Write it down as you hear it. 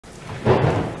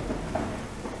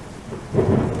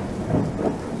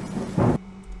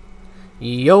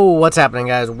Yo, what's happening,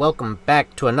 guys? Welcome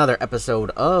back to another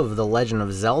episode of The Legend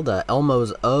of Zelda,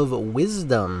 Elmos of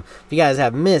Wisdom. If you guys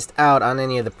have missed out on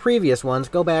any of the previous ones,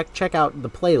 go back, check out the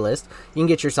playlist. You can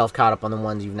get yourself caught up on the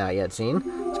ones you've not yet seen.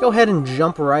 Let's go ahead and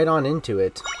jump right on into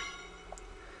it.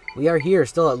 We are here,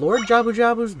 still at Lord Jabu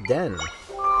Jabu's den.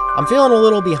 I'm feeling a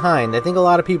little behind. I think a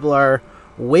lot of people are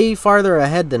way farther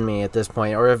ahead than me at this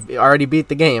point, or have already beat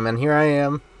the game, and here I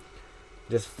am,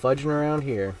 just fudging around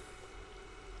here.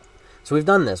 So we've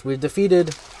done this. We've defeated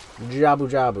Jabu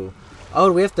Jabu.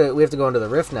 Oh, we have to go into the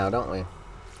rift now, don't we?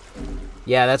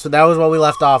 Yeah, that was what we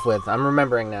left off with. I'm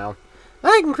remembering now.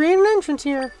 I can create an entrance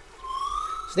here.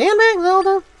 Stand back,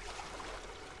 Zelda.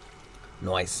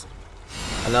 Nice.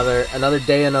 Another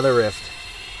day, another rift.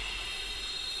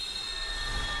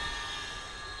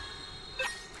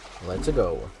 Let's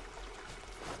go.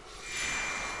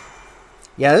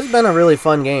 Yeah, this has been a really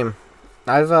fun game.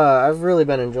 I've really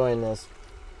been enjoying this.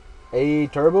 Hey,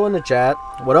 Turbo in the chat.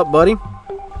 What up, buddy?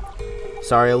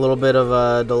 Sorry, a little bit of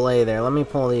a delay there. Let me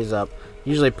pull these up.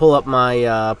 Usually pull up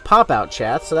my pop-out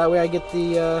chat, so that way I get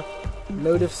the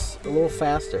notifs a little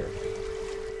faster.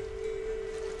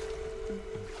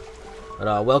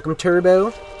 But, welcome, Turbo.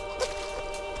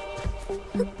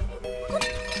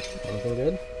 Anything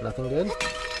good? Nothing good?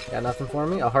 Got nothing for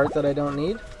me? A heart that I don't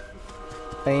need?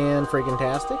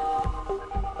 Fan-freaking-tastic.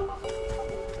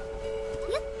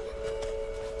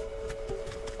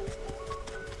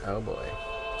 Oh boy.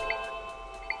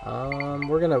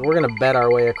 We're gonna bet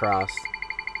our way across.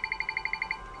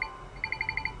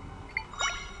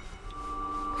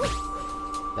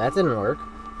 That didn't work.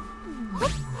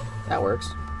 That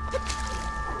works.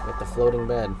 With the floating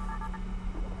bed.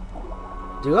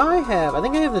 Do I have... I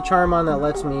think I have the charm on that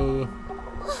lets me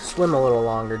swim a little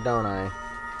longer, don't I?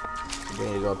 We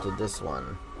need to go up to this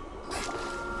one.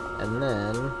 And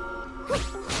then...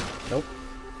 Nope.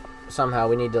 Somehow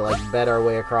we need to, like, bet our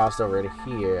way across over to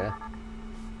here.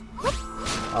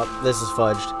 Oh, this is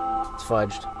fudged. It's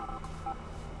fudged.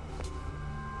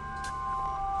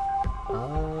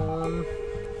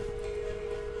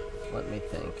 Let me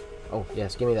think. Oh,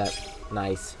 yes, give me that.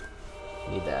 Nice.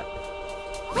 Need that.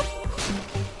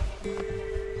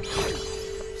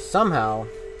 Somehow,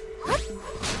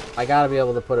 I gotta be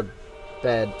able to put a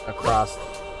bed across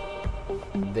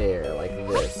there, like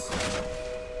this.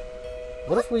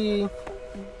 What if we...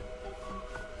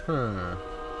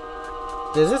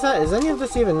 Is any of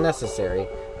this even necessary?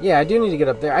 Yeah, I do need to get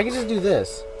up there. I can just do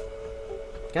this.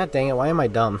 God dang it, why am I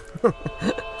dumb?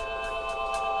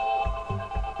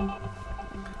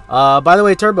 By the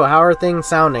way, Turbo, how are things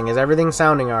sounding? Is everything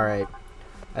sounding alright?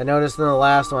 I noticed in the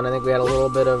last one, I think we had a little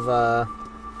bit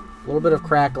of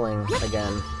crackling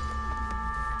again.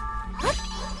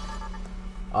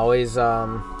 Always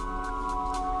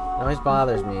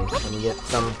bothers me when you get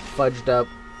some fudged up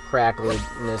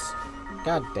crackliness.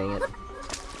 God dang it.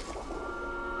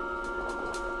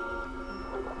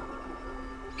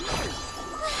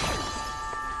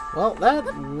 Well, that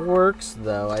works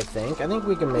though, I think. I think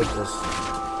we can make this.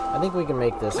 I think we can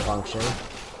make this function.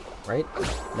 Right?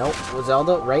 Nope.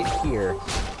 Zelda, right here.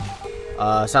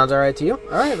 Sounds alright to you?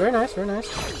 Alright, very nice, very nice.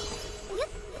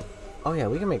 Oh yeah,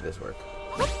 we can make this work.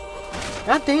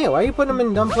 God dang it, why are you putting them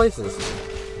in dumb places?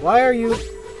 Why are you...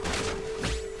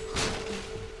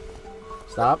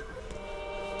 Stop.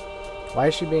 Why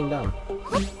is she being dumb?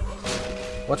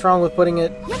 What's wrong with putting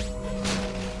it...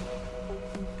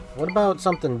 What about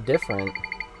something different?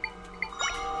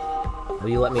 Will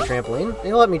you let me trampoline?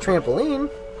 You'll let me trampoline?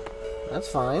 That's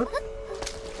fine.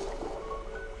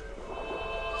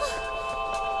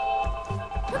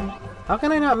 How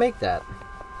can I not make that?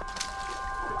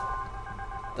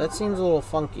 That seems a little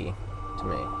funky to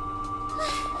me.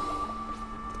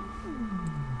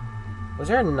 Was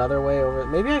there another way over?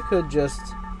 Maybe I could just...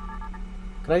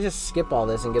 Could I just skip all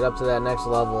this and get up to that next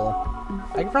level?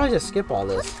 I could probably just skip all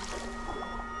this.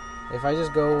 If I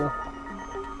just go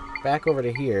back over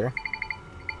to here.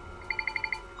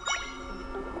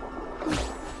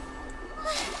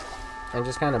 And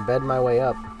just kind of bed my way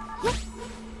up.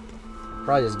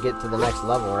 Probably just get to the next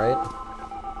level, right?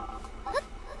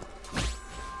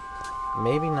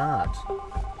 Maybe not.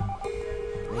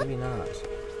 Maybe not.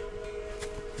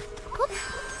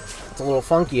 It's a little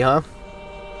funky, huh?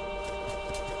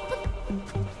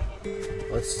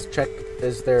 Let's check.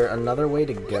 Is there another way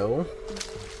to go?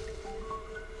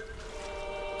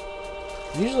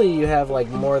 Usually you have like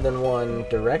more than one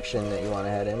direction that you want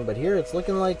to head in, but here it's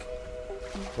looking like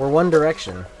we're one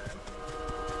direction.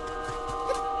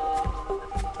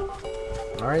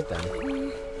 Alright then.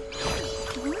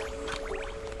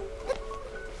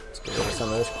 Let's get rid of some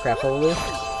of this crapola.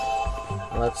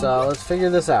 Let's figure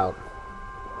this out.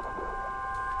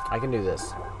 I can do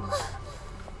this.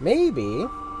 Maybe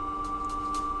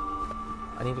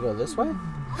I need to go this way?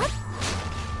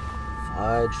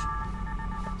 Fudge.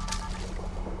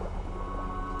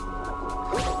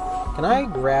 Can I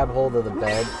grab hold of the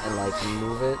bed and, like,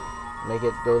 move it? Make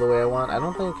it go the way I want? I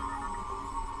don't think...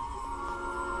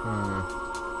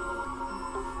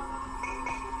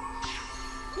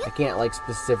 I can't, like,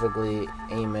 specifically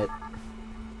aim it.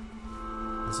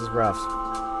 This is rough.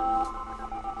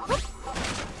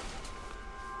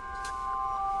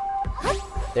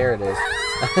 There it is.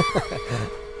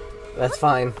 That's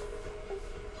fine.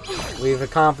 We've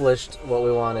accomplished what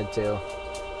we wanted to.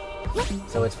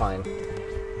 So it's fine.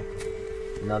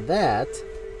 Now that...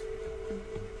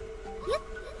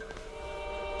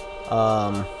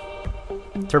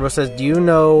 Turbo says, do you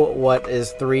know what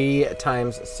is 3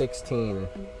 times 16?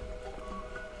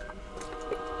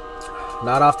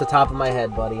 Not off the top of my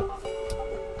head, buddy.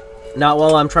 Not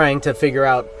while I'm trying to figure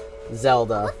out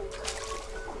Zelda.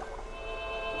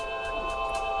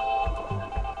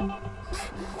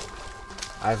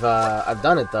 I've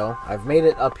done it though. I've made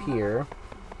it up here.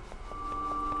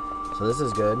 So this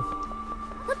is good.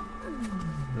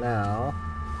 Now,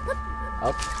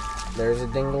 oh, there's a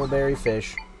dingleberry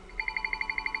fish.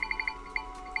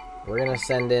 We're gonna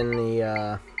send in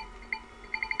the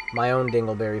my own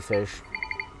dingleberry fish.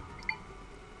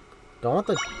 Don't want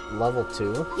the level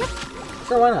 2.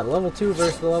 Sure, why not? Level 2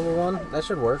 versus the level 1. That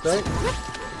should work, right?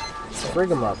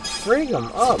 Frig 'em up. Frig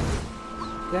 'em up!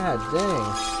 God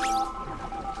dang.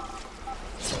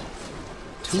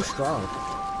 Too strong.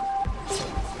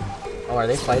 Oh, are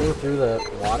they fighting through the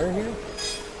water here?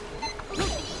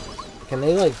 Can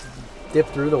they, like, dip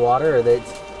through the water, or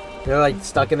they're like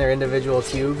stuck in their individual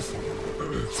cubes?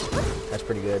 That's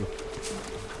pretty good.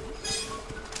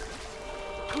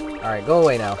 Alright, go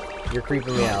away now. You're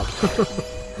creeping me out.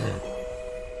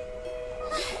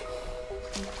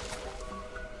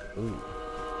 Ooh.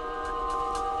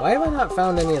 Why have I not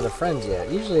found any of the friends yet?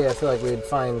 Usually I feel like we'd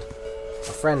find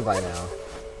a friend by now.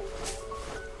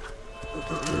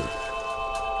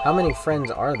 How many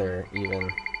friends are there, even?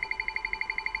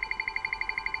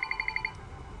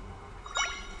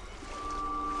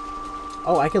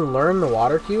 Oh, I can learn the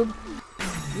water cube?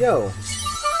 Yo.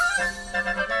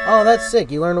 Oh, that's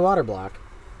sick. You learned a water block.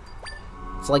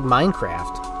 It's like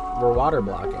Minecraft. We're water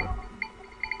blocking.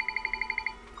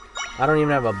 I don't even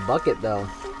have a bucket, though.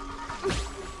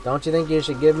 Don't you think you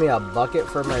should give me a bucket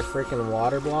for my freaking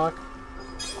water block?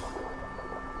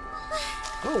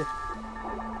 Oh.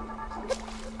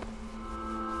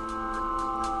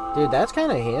 Dude, that's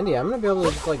kind of handy. I'm going to be able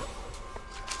to just, like...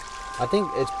 I think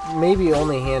it's maybe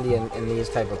only handy in these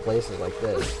type of places like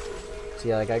this.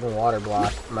 See, like, I can water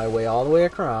block my way all the way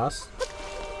across.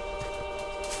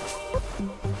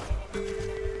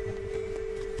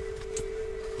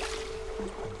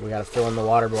 We gotta fill in the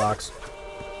water blocks.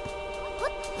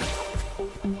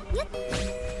 There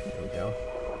we go.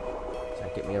 Does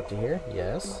that get me up to here?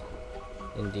 Yes.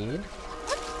 Indeed.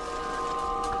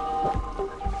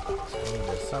 So I need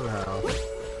to somehow...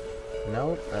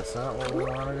 Nope, that's not what we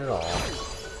wanted at all.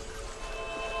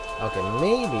 Okay,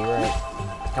 maybe, right?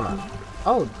 Come on.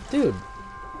 Oh, dude.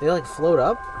 They, like, float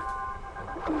up?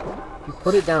 If you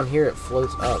put it down here, it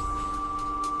floats up.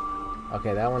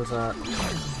 Okay, that one's not in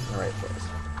the right place.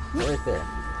 Right there.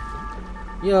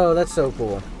 Yo, that's so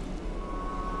cool.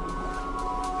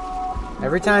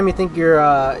 Every time you think you're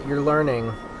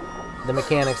learning the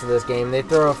mechanics of this game, they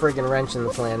throw a freaking wrench in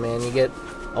the plan, man. You get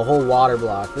a whole water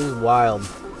block. This is wild.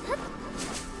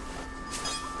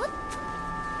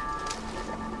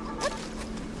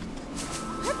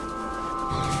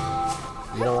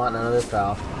 You don't want none of this,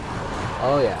 pal.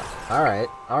 Oh, yeah. Alright.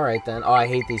 Alright, then. Oh, I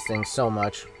hate these things so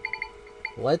much.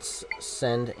 Let's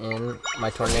send in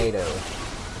my tornado.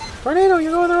 Tornado,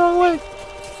 you're going the wrong way!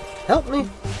 Help me!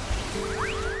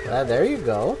 There you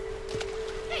go.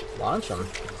 Launch him.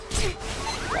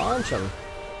 Launch him.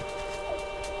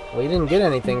 Well, you didn't get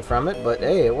anything from it, but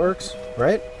hey, it works,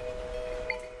 right?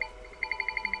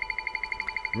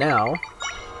 Now,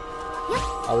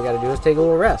 all we gotta do is take a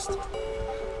little rest.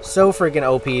 So freaking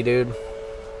OP, dude.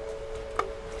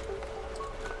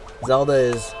 Zelda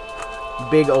is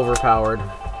big overpowered.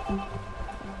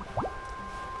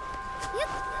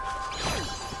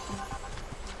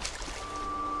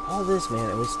 All this, man,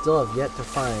 and we still have yet to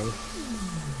find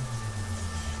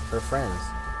her friends.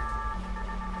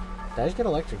 Did I just get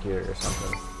electrocuted or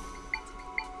something?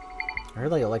 I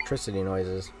heard like electricity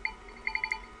noises.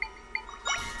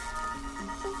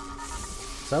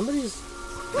 Somebody's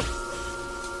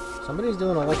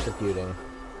doing electrocuting.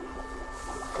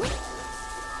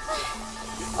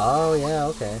 Oh yeah,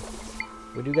 okay.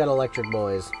 We do got electric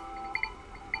boys.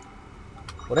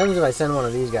 What happens if I send one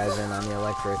of these guys in on the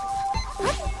electric?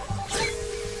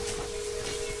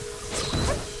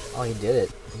 Oh, he did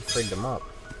it. He frigged him up.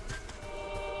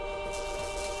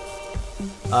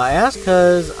 Ask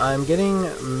because I'm getting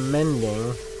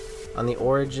mending on the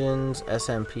Origins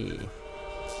SMP.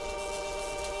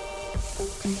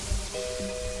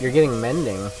 You're getting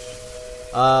mending.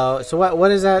 So what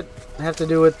does that have to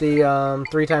do with the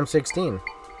 3x16?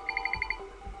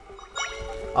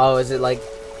 Oh, is it like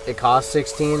it costs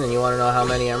 16 and you want to know how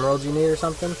many emeralds you need or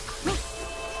something?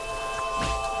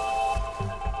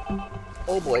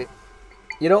 Oh boy.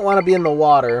 You don't want to be in the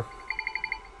water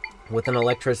with an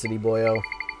electricity boyo.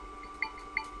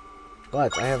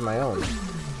 But I have my own.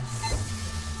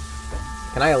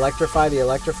 Can I electrify the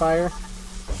electrifier?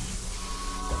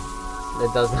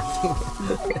 It does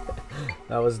nothing.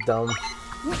 That was dumb.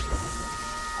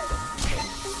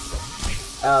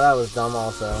 Oh, that was dumb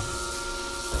also.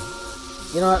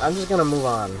 You know what? I'm just gonna move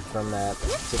on from that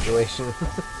situation.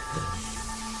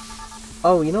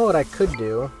 Oh, you know what I could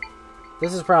do?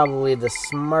 This is probably the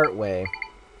smart way.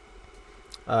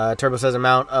 Turbo says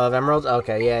amount of emeralds?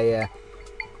 Okay, yeah.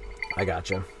 I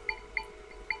gotcha.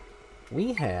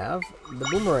 We have the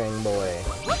boomerang boy.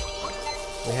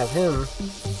 We have him.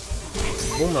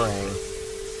 Boomerang.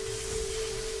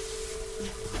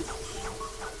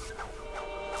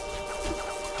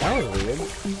 That was weird.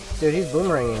 Dude, he's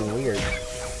boomeranging weird.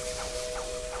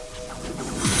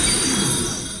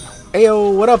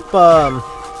 Ayo, what up,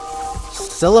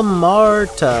 Celia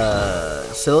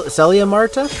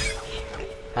Marta?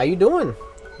 How you doing?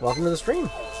 Welcome to the stream.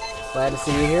 Glad to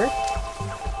see you here.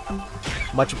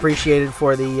 Much appreciated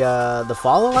for the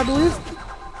follow, I believe.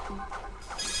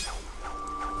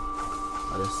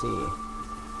 Let us see.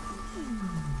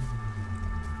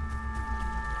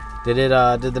 Did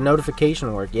the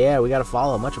notification work? Yeah, we got a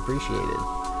follow. Much appreciated.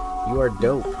 You are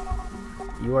dope.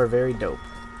 You are very dope.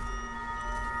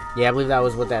 Yeah, I believe that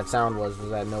was what that sound was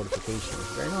that notification.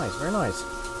 Very nice, very nice.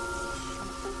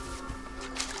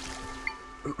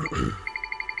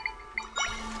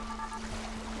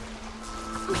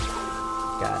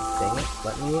 God dang it.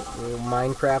 Let me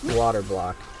Minecraft water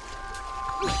block.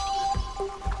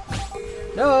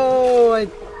 No! I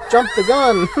jumped the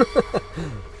gun!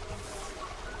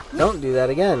 Don't do that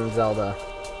again, Zelda.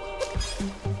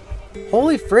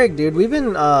 Holy frig, dude. We've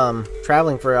been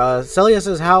traveling for... Celia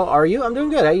says, how are you? I'm doing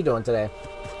good. How you doing today?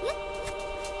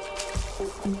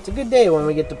 It's a good day when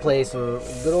we get to play some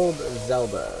good old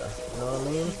Zelda. You know what I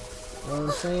mean? You know what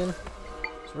I'm saying?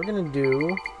 So we're gonna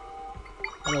do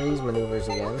one of these maneuvers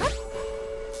again.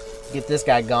 Get this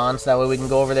guy gone so that way we can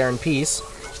go over there in peace.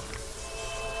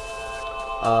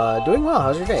 Doing well.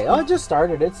 How's your day? Oh, it just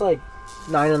started. It's like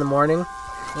 9 in the morning.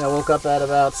 I woke up at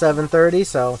about 7:30,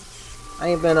 so I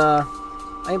ain't been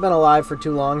alive for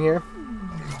too long here.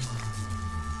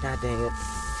 God dang it.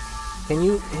 Can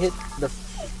you hit the...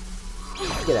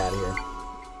 Get out of here.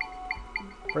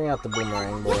 Bring out the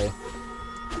boomerang, boy.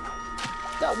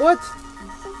 What?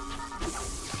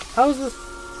 How's this...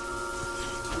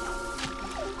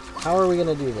 How are we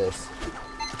gonna do this?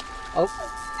 Oh.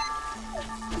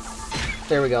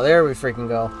 There we go. There we freaking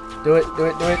go. Do it, do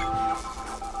it, do it.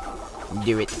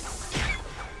 Do it.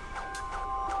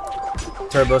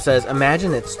 Turbo says,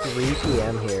 imagine it's 3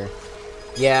 p.m. here.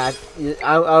 Yeah,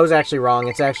 I was actually wrong.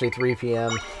 It's actually 3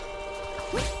 p.m.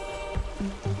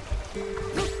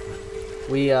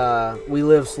 We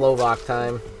live Slovak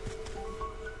time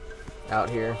out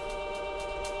here.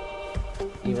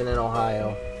 Even in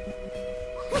Ohio.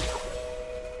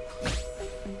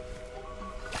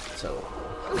 So,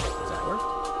 does that work?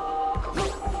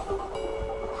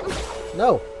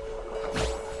 No!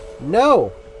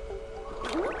 No!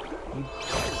 You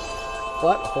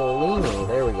buttholini.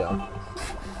 There we go.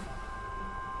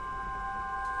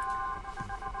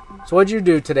 So what'd you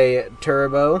do today,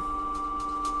 Turbo?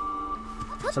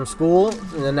 Some school,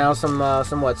 and then now some what?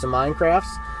 Some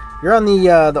Minecrafts? You're on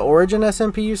the Origin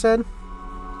SMP, you said?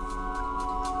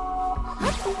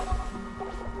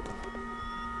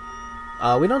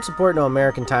 We don't support no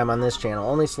American time on this channel,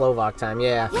 only Slovak time,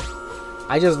 yeah.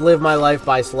 I just live my life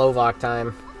by Slovak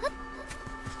time.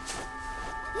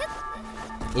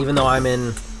 Even though I'm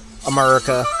in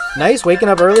America. Nice, waking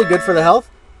up early, good for the health?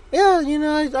 Yeah, you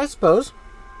know, I suppose.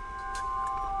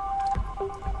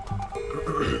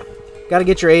 Gotta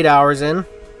get your 8 hours in.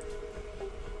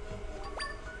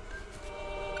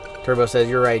 Turbo says,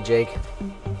 you're right, Jake.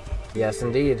 Yes,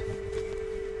 indeed.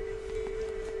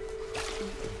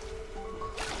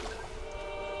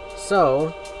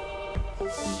 So,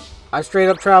 I straight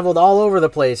up traveled all over the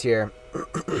place here.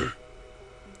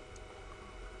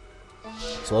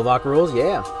 Slovak rules,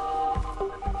 yeah.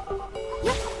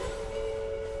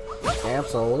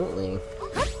 Absolutely.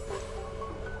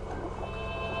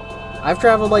 I've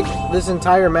traveled like this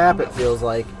entire map, it feels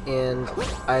like, and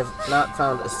I've not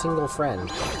found a single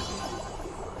friend.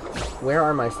 Where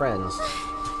are my friends?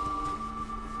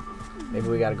 Maybe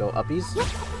we gotta go uppies?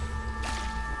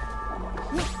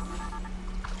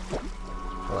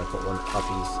 Oh, I put one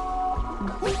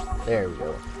uppies. There we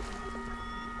go.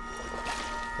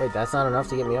 Wait, that's not enough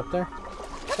to get me up there?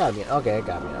 It's gotta be. Okay, it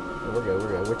got me up. We're good, we're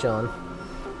good. We're chilling.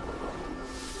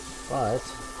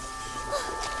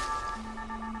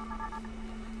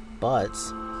 But,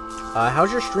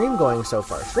 how's your stream going so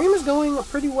far? Stream is going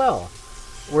pretty well.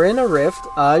 We're in a rift.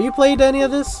 You played any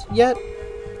of this yet?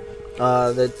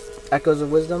 The Echoes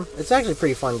of Wisdom? It's actually a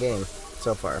pretty fun game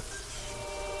so far.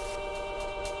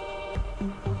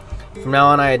 From now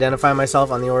on, I identify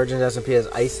myself on the Origins SMP as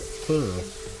Ice King.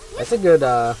 That's a good,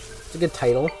 it's a good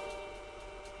title.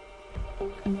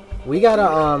 We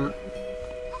gotta,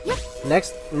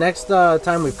 next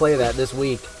time we play that this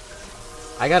week,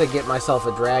 I gotta get myself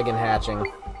a dragon hatching.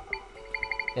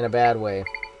 In a bad way.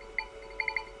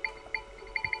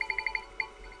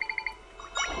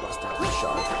 Bust out the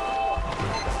shark.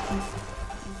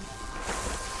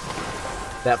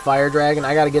 That fire dragon,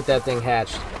 I gotta get that thing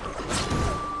hatched.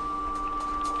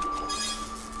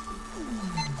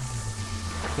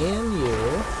 Can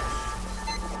you...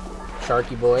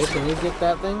 Sharky Boy, can you get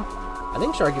that thing? I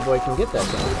think Sharky Boy can get that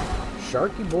thing.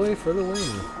 Sharky Boy for the win.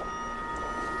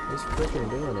 He's freaking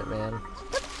doing it, man.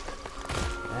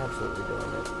 Absolutely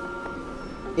doing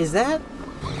it. Is that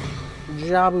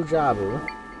Jabu Jabu?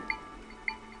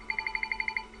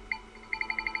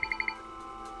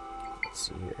 Let's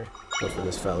see here. Go for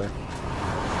this fella.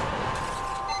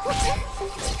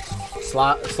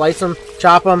 Slice him,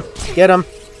 chop him, get him.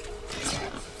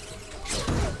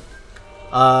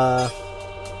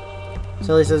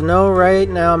 Silly says, no, right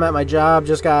now I'm at my job,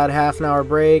 just got a half an hour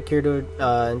break, here to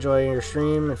enjoy your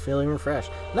stream and feeling refreshed.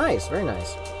 Nice, very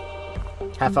nice.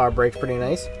 Half hour break's pretty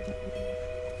nice.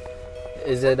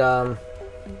 Is it, do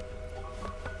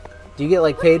you get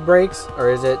like paid breaks,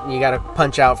 or is it you gotta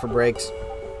punch out for breaks?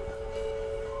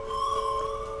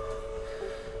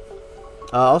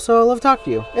 Also, I love talking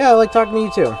to you. Yeah, I like talking to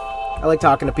you too. I like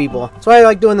talking to people. That's why I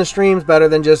like doing the streams better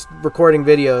than just recording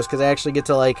videos, because I actually get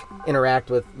to, like, interact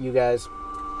with you guys.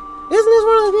 Isn't this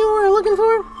one of the people we're looking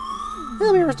for?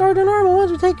 It'll be restored to normal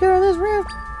once we take care of this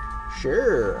rift.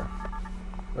 Sure.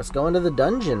 Let's go into the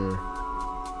dungeon.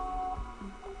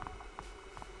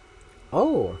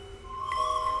 Oh.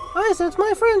 I sense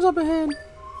my friends up ahead.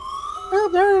 I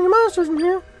hope there aren't any monsters in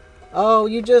here. Oh,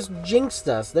 you just jinxed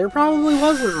us. There probably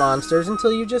wasn't monsters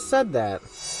until you just said that.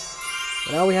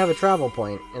 Now we have a travel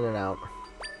point in and out.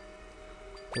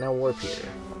 Now warp here.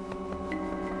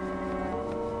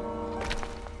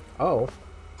 Oh.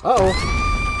 Uh-oh.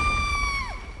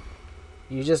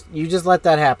 You just let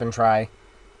that happen, Try.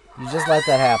 You just let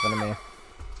that happen to me.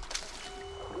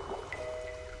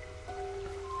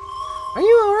 Are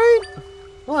you alright?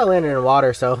 Well, I landed in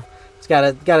water, so it's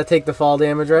gotta take the fall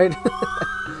damage, right?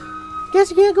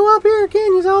 Guess you can't go up here,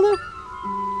 can you, Zelda?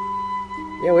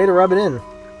 Yeah, way to rub it in.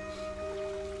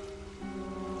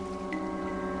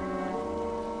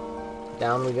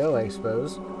 Down we go, I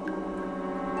suppose.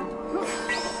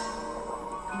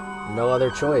 No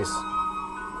other choice.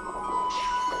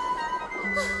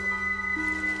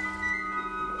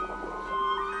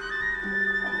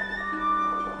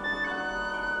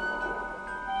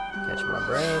 Catch my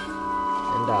breath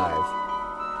and dive.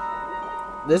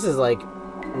 This is like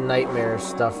nightmare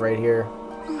stuff right here.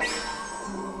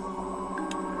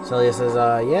 Celia says,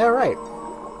 yeah, right.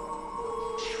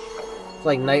 It's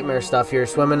like nightmare stuff here,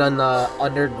 swimming in the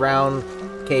underground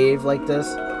cave like this.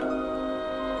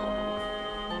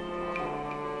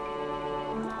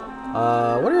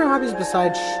 What are your hobbies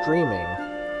besides streaming?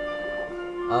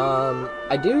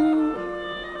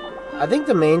 I think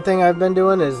the main thing I've been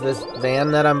doing is this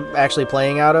van that I'm actually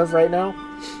playing out of right now.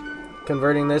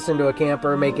 Converting this into a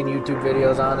camper, making YouTube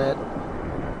videos on it.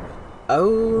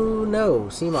 Oh no,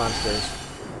 sea monsters.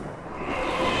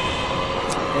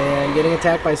 And getting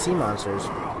attacked by sea monsters.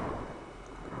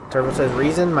 Turbo says,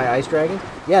 reason, my ice dragon?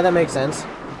 Yeah, that makes sense.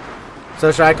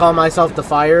 So should I call myself the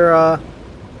fire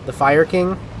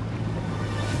king?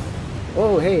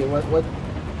 Oh, hey, what?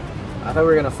 I thought we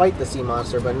were gonna fight the sea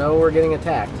monster, but no, we're getting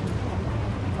attacked.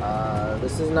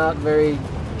 This is not very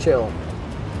chill.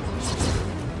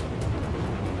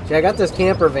 See, I got this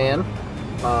camper van,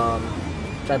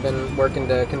 which I've been working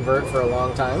to convert for a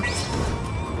long time.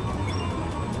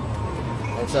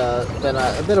 It's been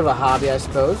a bit of a hobby, I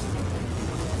suppose.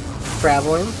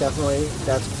 Traveling, definitely,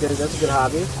 that's good. That's a good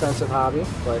hobby, expensive hobby,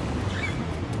 but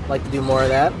I'd like to do more of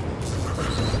that.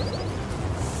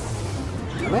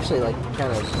 I'm actually, like,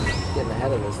 kind of getting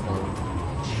ahead of this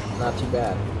thing. Not too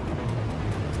bad.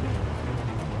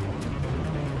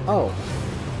 Oh.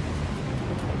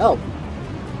 Help!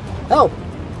 Help!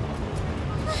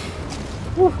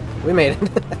 Whew, we made it.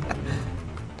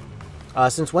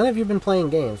 Since when have you been playing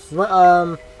games?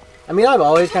 I mean, I've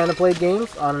always kind of played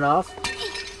games, on and off.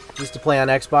 Used to play on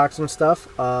Xbox and stuff.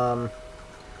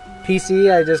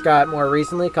 PC, I just got more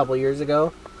recently, a couple years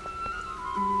ago.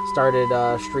 Started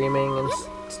streaming and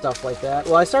stuff like that.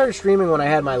 Well, I started streaming when I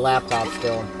had my laptop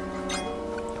still.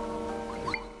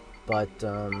 But,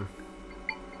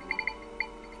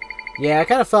 yeah, I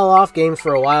kind of fell off games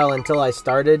for a while until I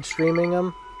started streaming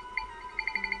them.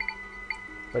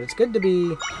 But it's good to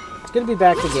be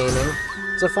back to gaming.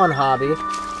 It's a fun hobby.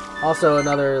 Also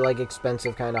another, like,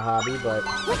 expensive kind of hobby, but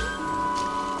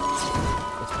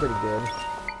it's pretty good.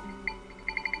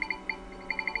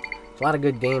 There's a lot of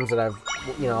good games that I've,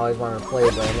 you know, always wanted to play,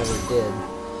 but I never did.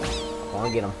 Well,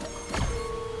 I'll get them.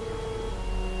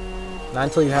 Not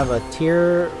until you have a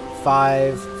tier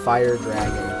 5 fire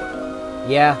dragon.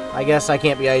 Yeah, I guess I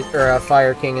can't be a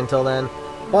fire king until then.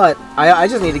 But I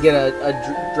just need to get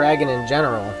a dragon in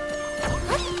general.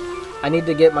 I need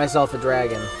to get myself a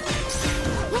dragon.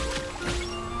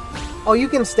 Oh, you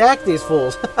can stack these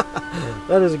fools.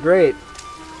 That is great.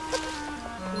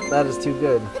 That is too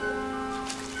good.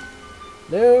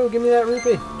 No, give me that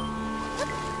rupee.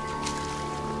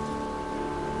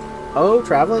 Oh,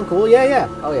 traveling? Cool. Yeah, yeah.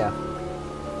 Oh, yeah.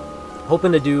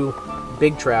 Hoping to do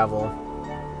big travel.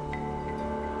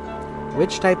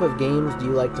 Which type of games do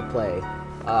you like to play?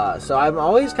 So I'm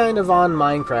always kind of on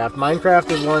Minecraft.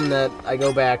 Minecraft is one that I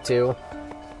go back to.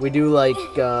 We do like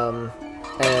an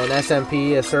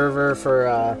SMP, a server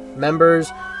for members.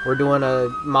 We're doing a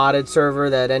modded server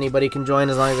that anybody can join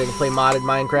as long as they can play modded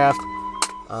Minecraft.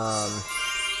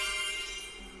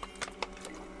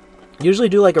 Usually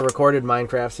do like a recorded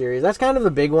Minecraft series. That's kind of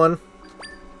a big one.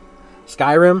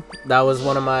 Skyrim, that was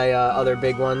one of my other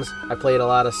big ones. I played a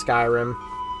lot of Skyrim.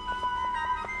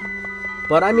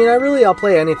 But, I mean, I'll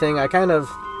play anything. I kind of...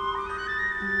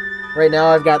 Right now,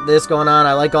 I've got this going on.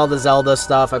 I like all the Zelda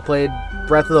stuff. I played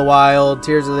Breath of the Wild,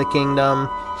 Tears of the Kingdom.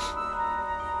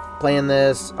 Playing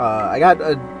this. I got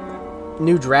a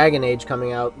new Dragon Age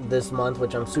coming out this month,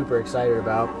 which I'm super excited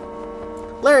about.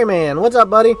 Larry Man, what's up,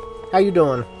 buddy? How you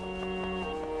doing?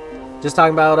 Just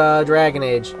talking about Dragon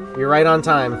Age. You're right on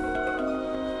time.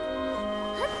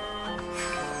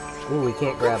 Ooh, we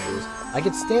can't grab these. I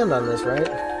could stand on this, right?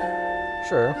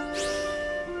 Sure.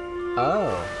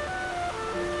 Oh.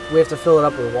 We have to fill it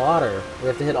up with water. We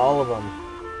have to hit all of them.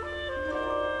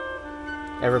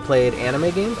 Ever played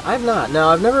anime games? I've not. No,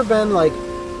 I've never been, like...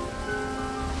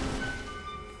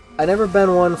 I've never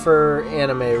been one for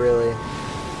anime, really.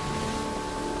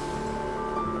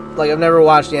 Like, I've never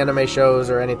watched anime shows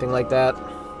or anything like that.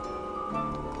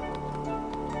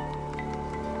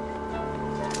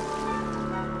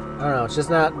 I don't know. It's just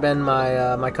not been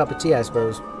my my cup of tea, I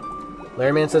suppose.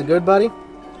 Larry Man says, good, buddy?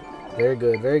 Very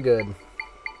good, very good.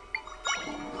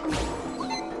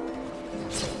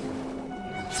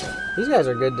 These guys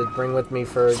are good to bring with me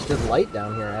for good light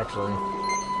down here, actually.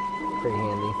 Pretty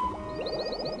handy.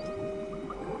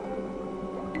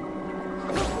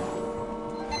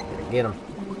 Get him.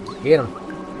 Get him.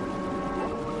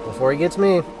 Before he gets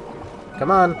me.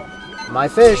 Come on. My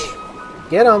fish.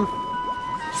 Get him.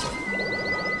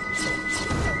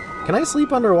 Can I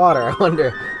sleep underwater? I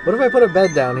wonder. What if I put a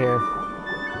bed down here?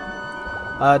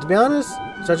 To be honest,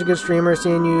 such a good streamer.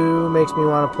 Seeing you makes me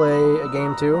want to play a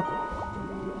game too.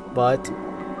 But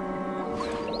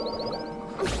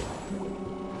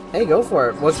hey, go for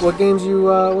it. What games do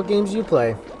you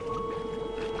play?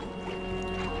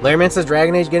 Larryman says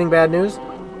Dragon Age getting bad news.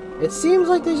 It seems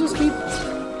like they just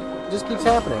keeps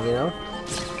happening, you know.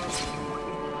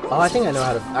 Oh, I think I know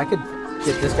how to. I could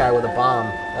get this guy with a bomb.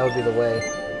 That would be the way.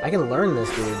 I can learn this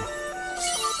dude.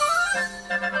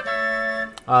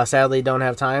 Sadly, don't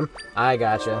have time. I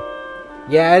gotcha.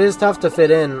 Yeah, it is tough to fit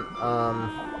in.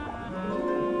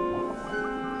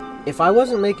 If I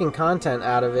wasn't making content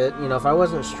out of it, you know, if I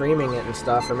wasn't streaming it and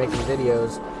stuff or making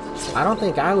videos, I don't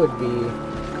think I would be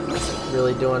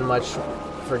really doing much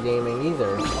for gaming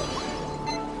either.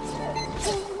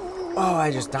 Oh,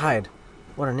 I just died.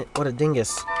 What a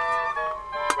dingus.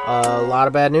 A lot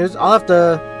of bad news. I'll have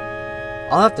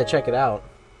to check it out.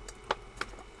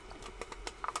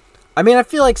 I mean, I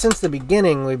feel like since the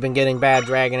beginning we've been getting bad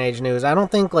Dragon Age news. I don't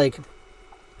think, like,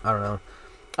 I don't know.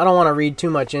 I don't want to read too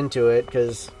much into it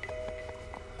because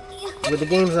the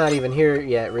game's not even here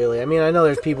yet, really. I mean, I know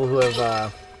there's people who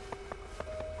have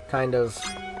kind of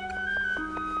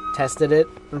tested it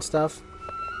and stuff.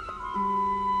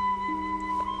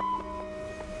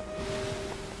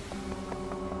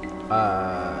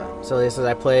 So this says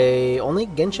I play only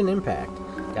Genshin Impact.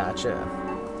 Gotcha.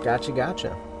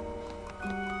 Gotcha.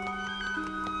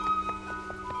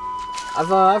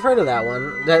 I've heard of that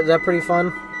one. That pretty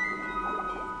fun?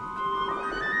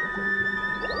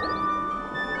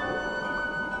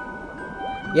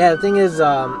 Yeah, the thing is,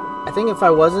 I think if I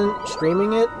wasn't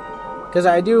streaming it, because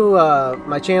I do,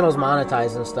 my channel's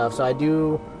monetized and stuff, so I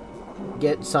do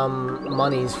get some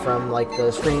monies from, like,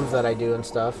 the streams that I do and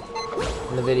stuff,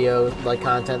 and the video, like,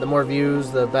 content. The more views,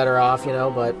 the better off, you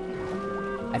know, but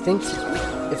I think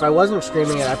if I wasn't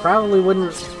streaming it, I probably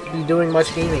wouldn't be doing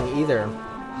much gaming either.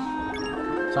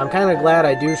 So I'm kind of glad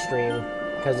I do stream,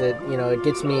 because it, you know, it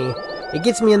gets me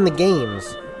in the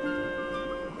games.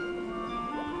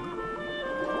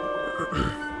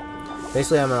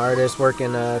 Basically, I'm an artist, work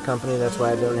in a company, that's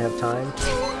why I don't have time.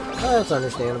 Oh, that's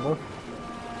understandable.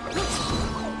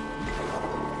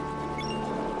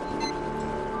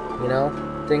 You know,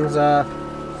 things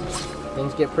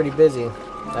get pretty busy,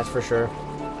 that's for sure.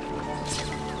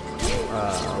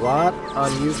 A lot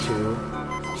on YouTube,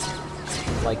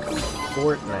 like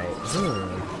Fortnite.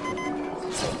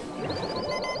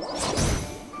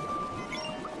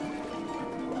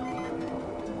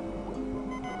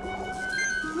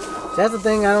 That's the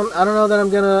thing. I don't know that I'm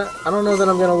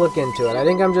gonna look into it. I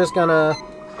think I'm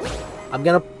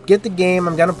gonna get the game.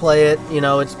 I'm gonna play it. You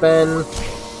know, it's been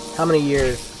how many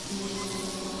years?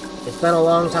 It's been a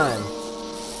long time.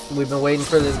 We've been waiting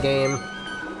for this game.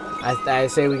 I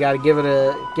say we gotta give it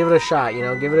a shot. You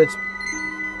know, give it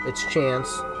its chance.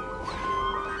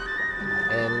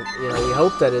 And you know, we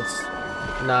hope that it's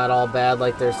not all bad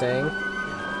like they're saying.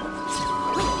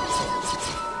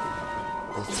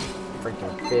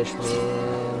 Freaking fish,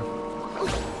 man.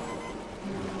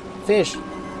 Fish.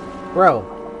 Bro.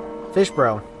 Fish,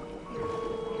 bro.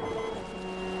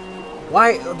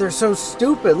 Why? They're so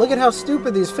stupid. Look at how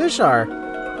stupid these fish are.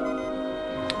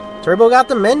 Turbo got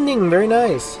the mending. Very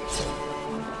nice.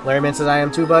 Larryman says, I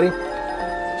am too, buddy.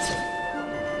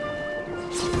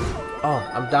 Oh,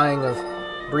 I'm dying of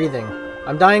breathing.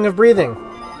 I'm dying of breathing.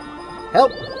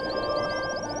 Help.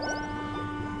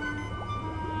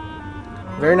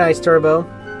 Very nice, Turbo.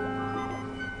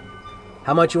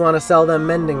 How much you want to sell them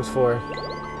mendings for?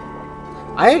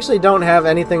 I actually don't have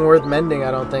anything worth mending,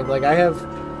 I don't think. Like, I have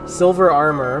silver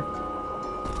armor.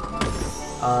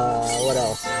 What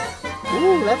else?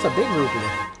 Ooh, that's a big rupee.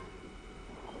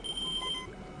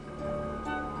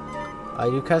 I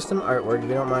do custom artwork. If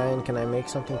you don't mind, can I make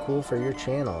something cool for your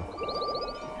channel?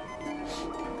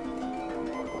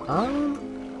 I don't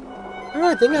know,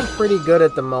 I think I'm pretty good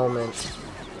at the moment.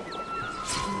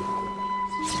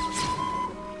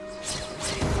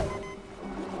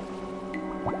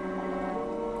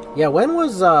 Yeah, when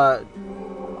was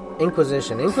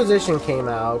Inquisition? Inquisition came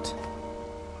out.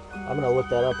 I'm gonna look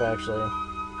that up actually.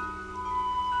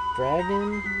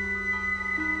 Dragon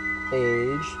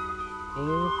Age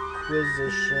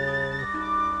Inquisition.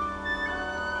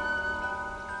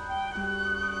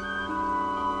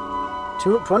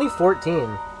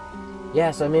 2014.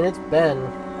 Yes, I mean it's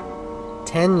been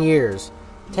 10 years.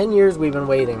 10 years we've been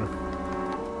waiting.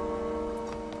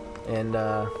 And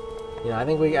you know, I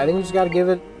think we just gotta give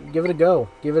it a go.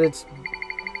 Give it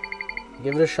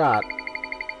a shot.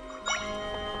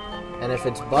 And if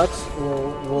it's butts,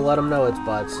 we'll let them know it's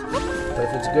butts. But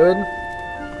if it's good,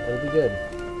 it'll be good.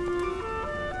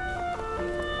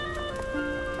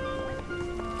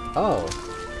 Oh.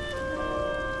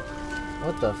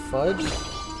 What the fudge?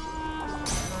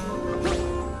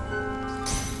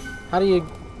 How do you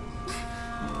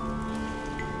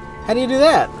do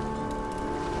that?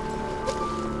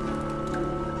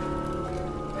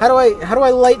 How do I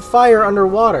light fire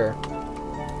underwater?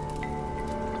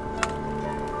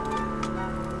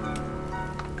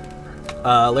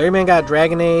 Larryman got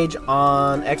Dragon Age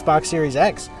on Xbox Series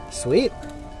X. Sweet.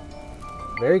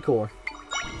 Very cool.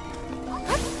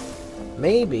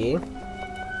 Maybe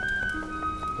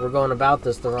we're going about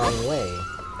this the wrong way.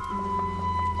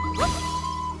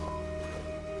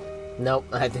 Nope,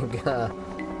 I think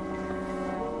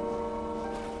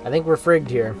we're frigged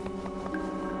here.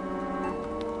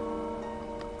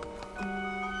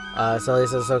 Sully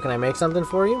says, so can I make something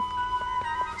for you?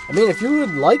 I mean, if you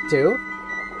would like to,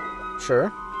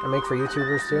 sure. I make for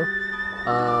YouTubers too.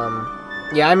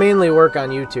 Yeah, I mainly work on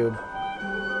YouTube.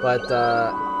 But,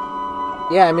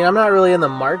 yeah, I mean, I'm not really in the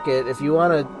market. If you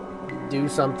want to do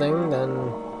something, then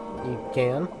you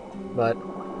can. But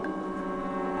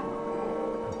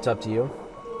it's up to you.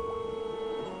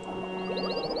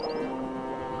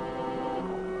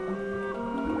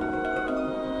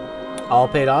 All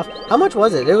paid off. How much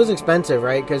was it? It was expensive,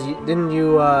 right? Because didn't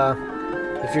you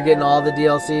If you're getting all the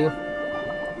DLC,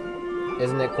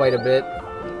 isn't it quite a bit?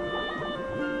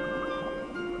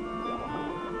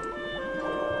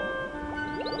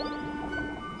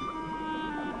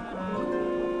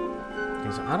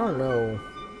 Okay, so I don't know,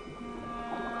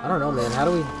 man. How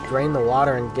do we drain the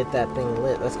water and get that thing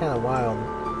lit? That's kind of wild.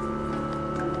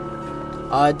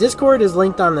 Discord is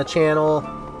linked on the channel.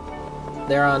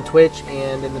 They're on Twitch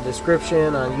and in the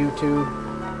description on YouTube.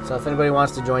 So if anybody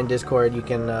wants to join Discord, you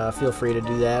can feel free to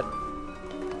do that.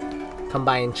 Come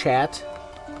by and chat.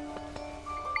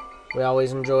 We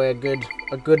always enjoy a good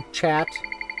chat.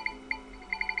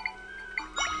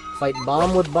 Fight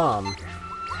bomb with bomb.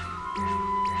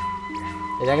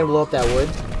 Is that gonna blow up that wood?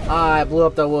 Ah, I blew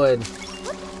up the wood.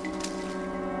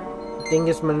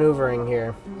 Dingus maneuvering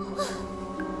here.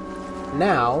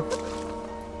 Now,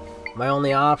 my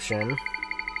only option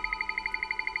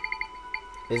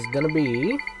is gonna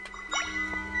be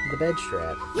the bed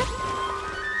strat.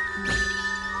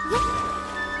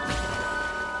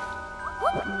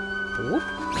 Whoop.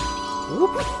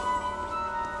 Whoop.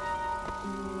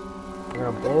 We're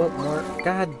gonna blow up more.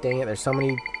 God dang it, there's so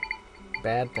many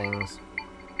bad things.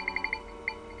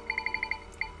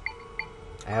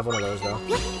 I have one of those though.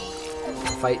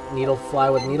 Fight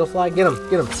Needlefly with Needlefly. Get him,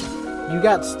 get him. You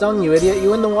got stung, you idiot.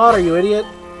 You in the water, you idiot.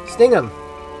 Sting him.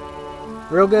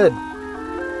 Real good.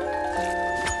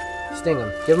 Sting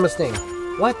him. Give him a sting.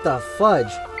 What the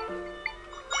fudge?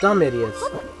 Dumb idiots.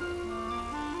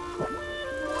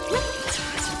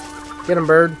 Get him,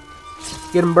 bird.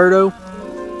 Get him, birdo.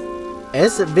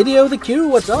 S Video the Q.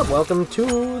 What's up? Welcome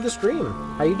to the stream.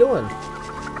 How you doing?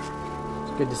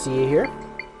 It's good to see you here.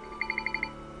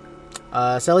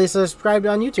 Sally subscribed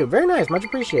on YouTube. Very nice. Much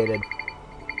appreciated.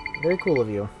 Very cool of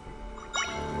you.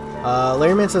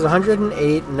 Larryman says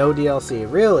 108, no DLC.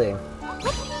 Really?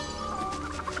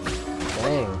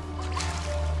 Dang.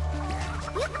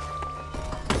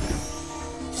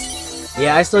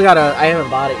 Yeah, I still gotta... I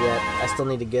haven't bought it yet. I still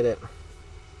need to get it.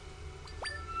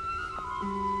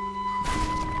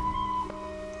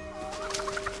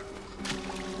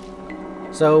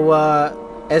 So,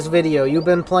 S-Video, you've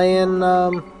been playing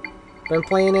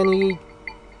any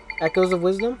Echoes of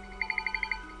Wisdom?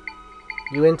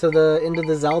 You into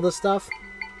the Zelda stuff?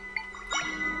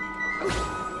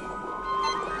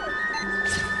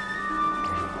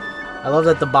 I love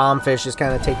that the bomb fish just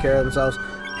kind of take care of themselves.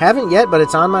 Haven't yet, but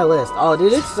it's on my list. Oh,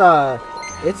 dude, it's a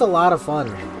lot of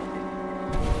fun.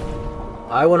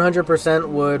 I 100%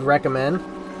 would recommend.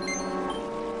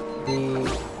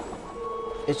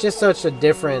 It's just such a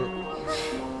different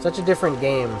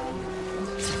game.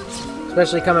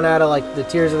 Especially coming out of like the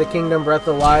Tears of the Kingdom, Breath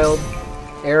of the Wild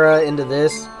era into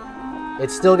this.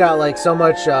 It's still got like so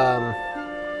much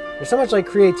there's so much like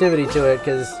creativity to it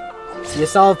because you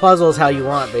solve puzzles how you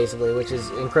want basically, which is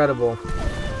incredible.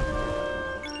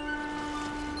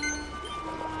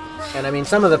 And I mean,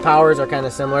 some of the powers are kind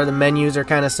of similar, the menus are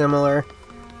kind of similar,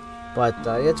 but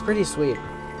it's pretty sweet.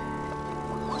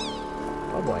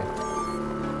 Oh boy.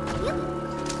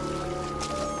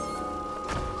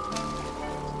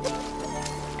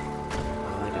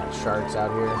 Oh, I got sharks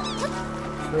out here.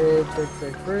 Frig, frig,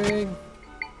 frig, frig.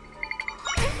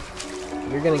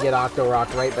 You're gonna get Octo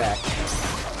Rock right back.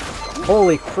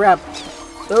 Holy crap!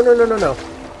 No, no, no, no, no.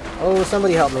 Oh,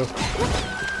 somebody help me.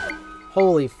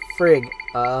 Holy frig.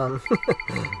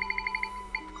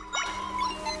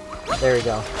 There we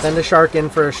go. Send a shark in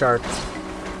for a shark.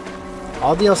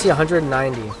 All DLC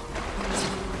 190.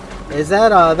 Is that,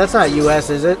 that's not US,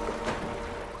 is it?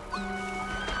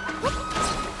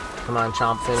 Come on,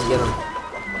 Chompfin, get him.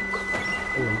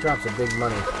 Ooh, he drops a big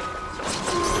money.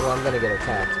 Well, I'm gonna get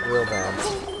attacked real bad.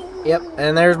 Yep,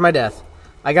 and there's my death.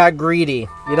 I got greedy.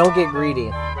 You don't get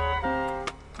greedy.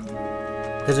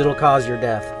 Because it'll cause your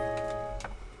death.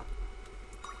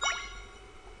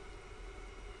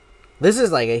 This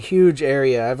is like a huge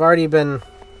area. I've already been...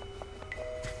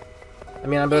 I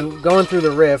mean, I've been going through the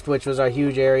rift, which was a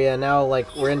huge area, and now, like,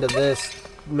 we're into this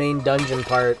main dungeon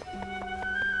part.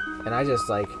 And I just,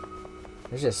 like...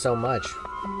 There's just so much.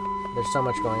 There's so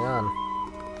much going on.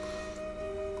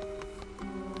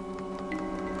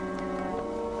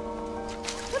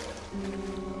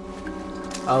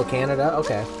 Oh, Canada?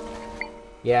 Okay.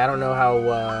 Yeah, I don't know how,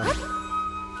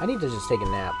 I need to just take a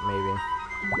nap, maybe.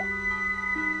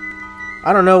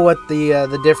 I don't know what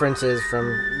the difference is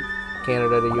from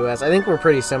Canada to US. I think we're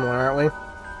pretty similar, aren't we?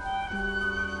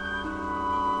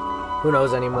 Who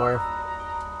knows anymore?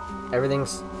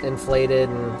 Everything's inflated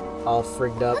and all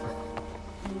frigged up.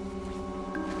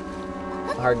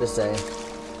 Hard to say.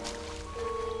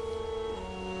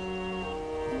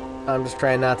 I'm just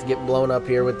trying not to get blown up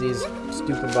here with these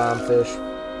stupid bomb fish.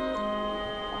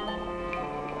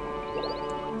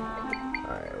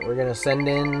 we're gonna send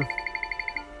in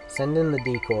the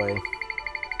decoy.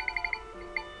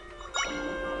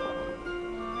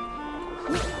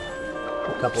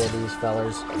 A couple of these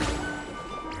fellers.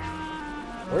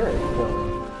 Where are you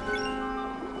going?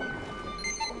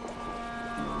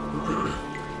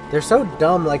 They're so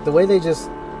dumb, like the way they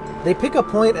pick a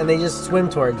point and they just swim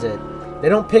towards it. They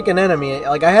don't pick an enemy.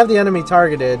 Like, I have the enemy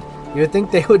targeted. You would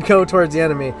think they would go towards the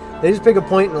enemy. They just pick a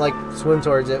point and, like, swim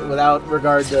towards it without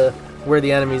regard to where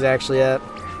the enemy's actually at.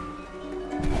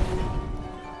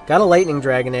 Got a lightning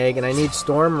dragon egg, and I need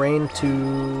storm rain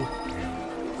to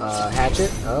hatch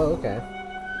it. Oh, okay.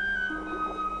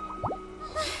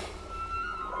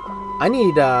 I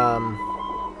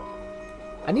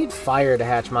need fire to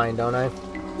hatch mine, don't I?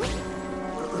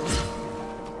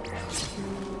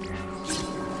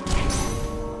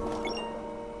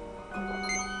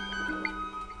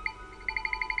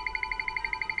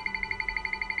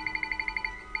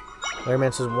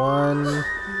 Airman says one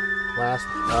last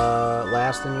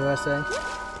in USA.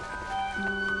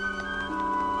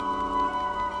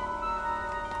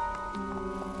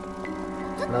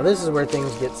 Now this is where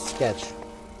things get sketch.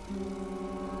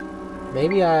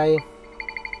 Maybe I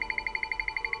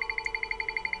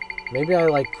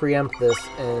like preempt this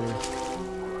and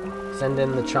send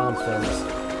in the chomp fins.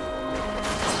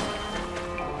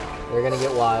 They're gonna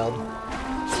get wild.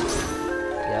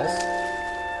 Yes.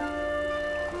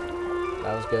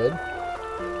 That was good.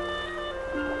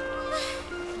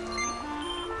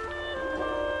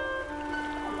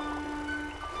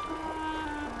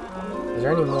 Is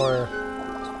there any more?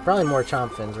 Probably more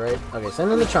chomp fins, right? Okay,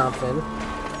 send in the chomp fin.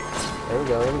 There we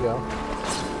go, there we go.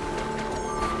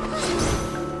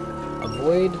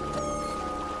 Avoid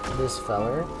this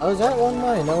feller. Oh, is that one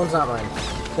mine? That one's not mine.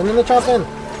 Send in the chomp fin.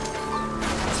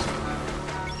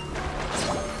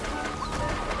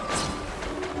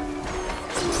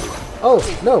 Oh,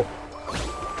 no!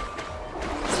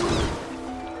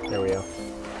 There we go.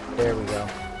 There we go.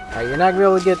 Alright, you're not gonna be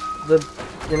able to get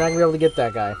you're not gonna be able to get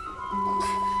that guy.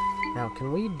 Now,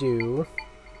 can we do...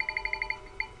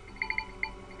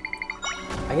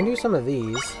 I can do some of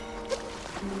these.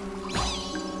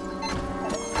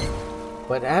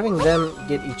 But having them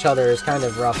get each other is kind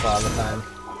of rough all the time.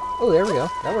 Oh, there we go.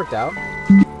 That worked out.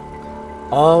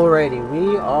 Alrighty,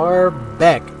 we are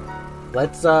back.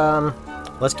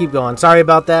 Let's keep going. Sorry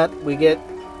about that.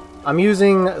 I'm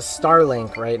using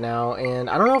Starlink right now, and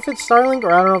I don't know if it's Starlink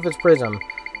or I don't know if it's Prism.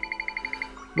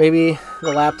 Maybe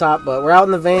the laptop, but we're out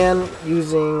in the van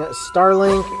using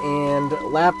Starlink and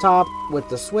laptop with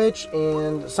the Switch,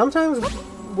 and sometimes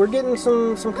we're getting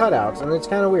some cutouts, and it's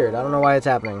kind of weird. I don't know why it's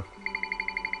happening.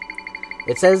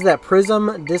 It says that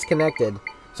Prism disconnected.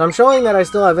 So I'm showing that I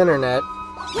still have internet,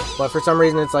 but for some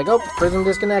reason it's like, oh, Prism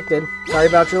disconnected. Sorry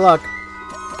about your luck.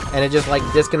 And it just like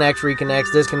disconnects,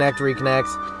 reconnects, disconnects,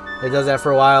 reconnects. It does that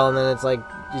for a while, and then it's like,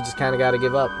 you just kind of got to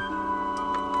give up.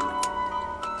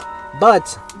 But,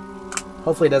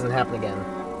 hopefully it doesn't happen again.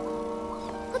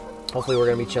 Hopefully we're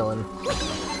going to be chilling.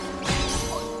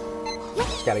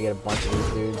 Just got to get a bunch of these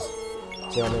dudes.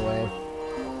 It's the only way.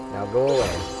 Now go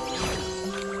away.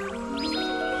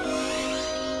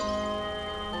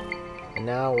 And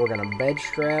now we're going to bed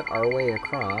strat our way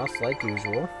across, like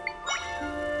usual.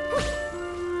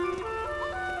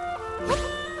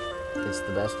 It's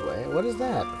the best way. What is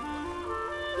that?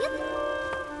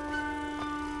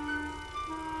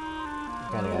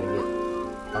 Kinda gotta get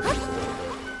up just a little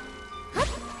bit.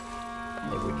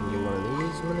 Maybe we can do one of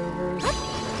these maneuvers.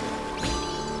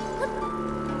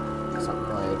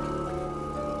 Something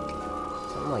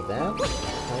like that.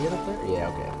 Can I get up there? Yeah,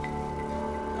 okay.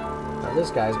 Now this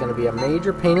guy's gonna be a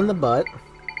major pain in the butt.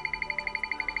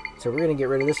 So we're gonna get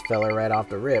rid of this fella right off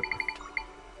the rip.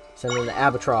 Send in the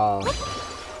Albatross.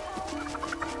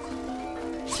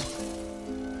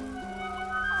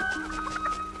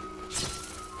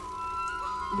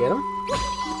 Get him?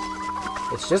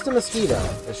 It's just a mosquito.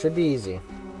 It should be easy.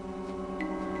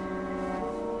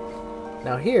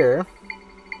 Now here,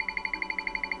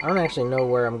 I don't actually know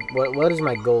where I'm... What is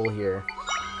my goal here?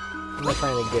 What am I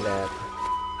trying to get at?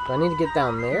 Do I need to get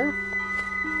down there?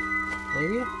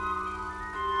 Maybe?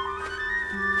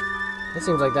 It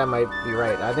seems like that might be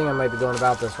right. I think I might be going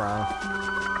about this wrong.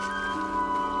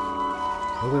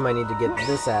 I think we might need to get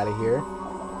this out of here.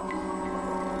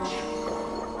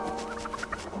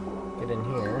 In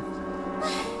here.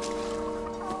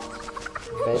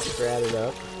 Bed strat it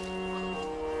up.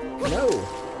 No!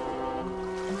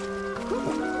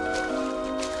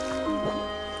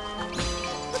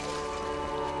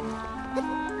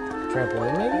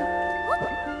 Trampoline, maybe?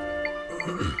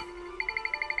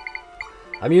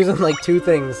 I'm using like 2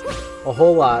 things a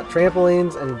whole lot.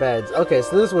 Trampolines and beds. Okay,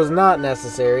 so this was not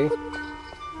necessary.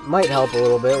 Might help a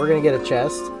little bit. We're gonna get a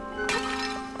chest.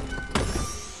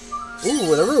 Ooh,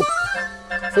 with a roop.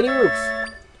 Fitty roops.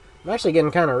 I'm actually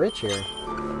getting kind of rich here.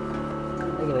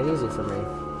 Making it easy for me.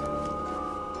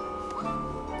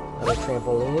 Another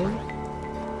trampoline.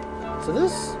 So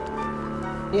this...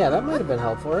 Yeah, that might have been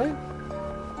helpful, right?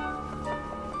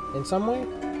 In some way?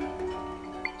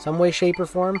 Some way, shape, or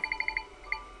form?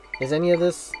 Is any of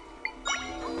this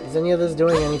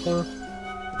doing anything?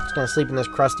 Just gonna sleep in this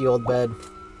crusty old bed.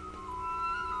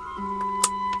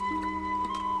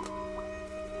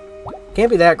 Can't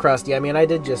be that crusty. I mean, I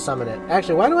did just summon it.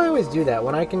 Actually, why do I always do that?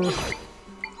 When I can...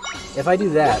 If I do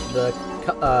that,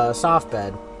 the soft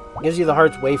bed gives you the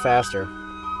hearts way faster.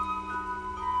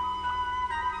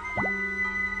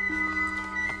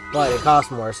 But it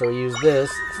costs more, so we use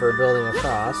this for building a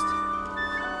frost.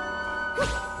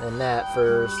 And that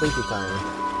for sleepy time.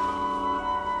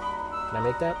 Can I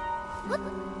make that?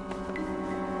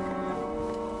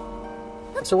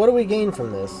 So what do we gain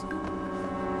from this?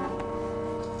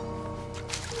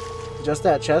 Just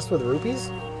that chest with rupees?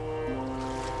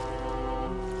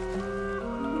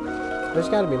 There's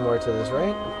gotta be more to this,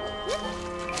 right?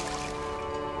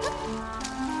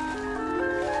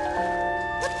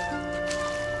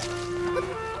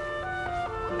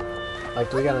 Like,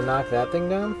 do we gotta knock that thing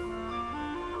down?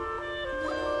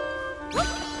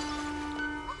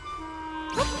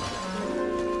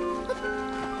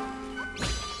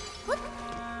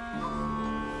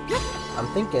 I'm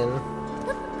thinking...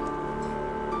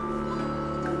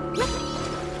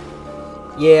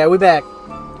 Yeah, we back.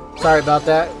 Sorry about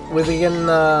that. We begin,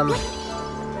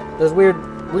 there's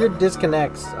weird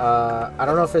disconnects. I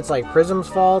don't know if it's like Prism's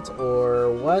fault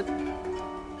or what.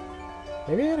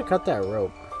 Maybe I gotta cut that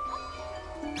rope.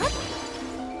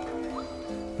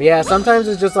 But yeah, sometimes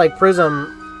it's just like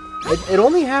Prism. It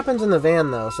only happens in the van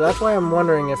though, so that's why I'm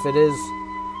wondering if it is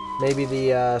maybe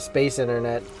the space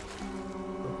internet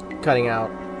cutting out.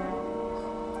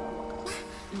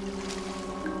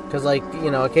 Because, like, you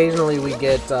know, occasionally we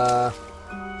get,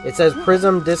 it says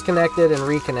Prism disconnected and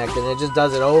reconnected, and it just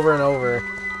does it over and over.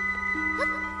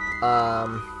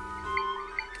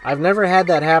 I've never had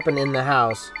that happen in the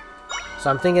house, so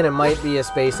I'm thinking it might be a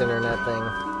space internet thing.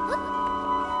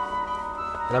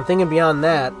 And I'm thinking beyond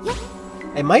that,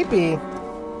 it might be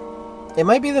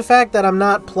the fact that I'm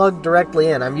not plugged directly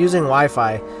in. I'm using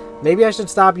Wi-Fi. Maybe I should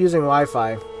stop using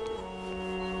Wi-Fi.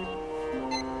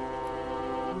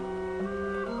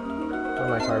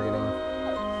 Targeting.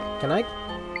 Can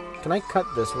I cut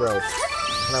this rope?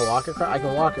 Can I walk across? I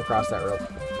can walk across that rope.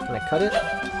 Can I cut it?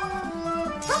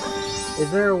 Is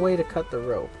there a way to cut the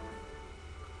rope?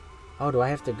 Oh, do I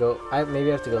have to go? Maybe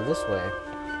I have to go this way.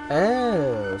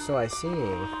 Oh, so I see.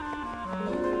 And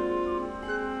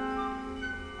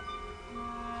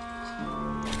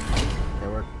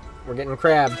we're getting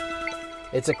crabbed.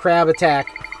 It's a crab attack.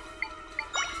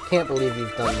 Can't believe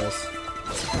you've done this.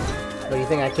 But you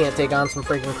think I can't take on some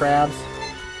freaking crabs?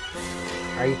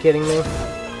 Are you kidding me?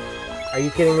 Are you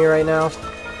kidding me right now?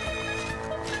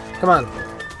 Come on.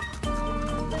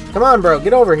 Come on, bro.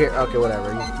 Get over here. Okay,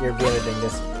 whatever. You're being a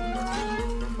dingus.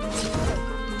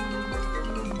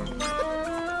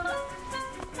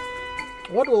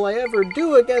 What will I ever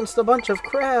do against a bunch of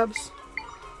crabs?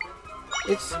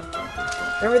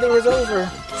 Everything is over.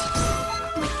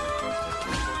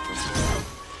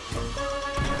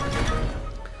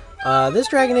 This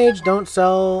Dragon Age don't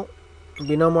sell.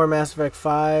 Be no more Mass Effect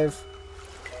 5.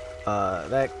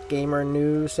 That gamer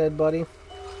knew, said buddy.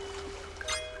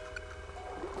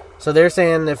 So they're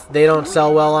saying if they don't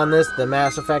sell well on this, the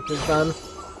Mass Effect is done.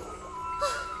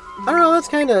 I don't know, that's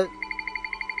kind of...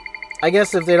 I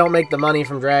guess if they don't make the money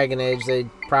from Dragon Age, they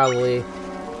probably...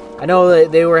 I know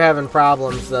they were having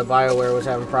problems. The BioWare was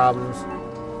having problems.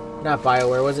 Not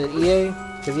BioWare, was it EA?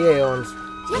 Because EA owns...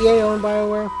 Does EA own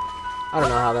BioWare? I don't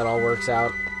know how that all works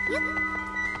out.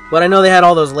 But I know they had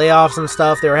all those layoffs and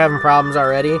stuff. They were having problems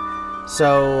already.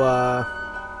 So,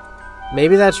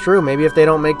 maybe that's true. Maybe if they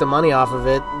don't make the money off of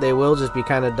it, they will just be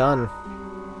kind of done.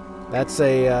 That's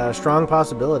a strong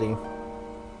possibility.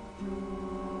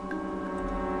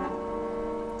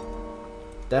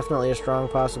 Definitely a strong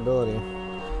possibility.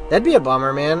 That'd be a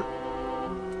bummer, man.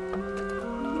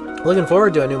 Looking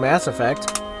forward to a new Mass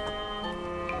Effect.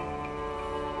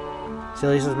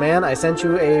 Silly says, man, I sent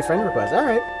you a friend request.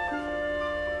 Alright.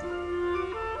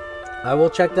 I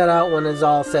will check that out when it's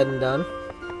all said and done.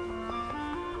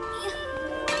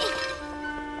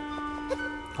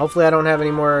 Hopefully I don't have any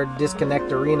more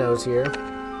disconnectorinos here.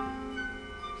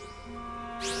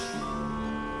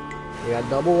 We got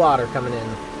double water coming in.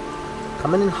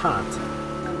 Coming in hot.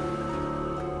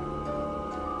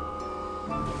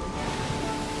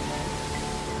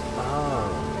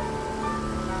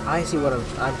 Oh. I see what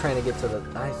I'm trying to get to the...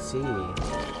 I see.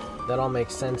 That all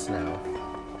makes sense now.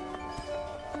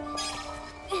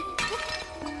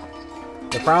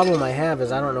 The problem I have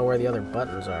is I don't know where the other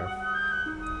buttons are.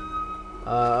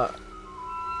 Oh,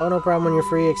 no problem when you're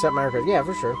free, accept my request. Yeah,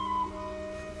 for sure.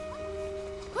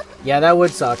 Yeah, that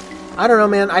would suck. I don't know,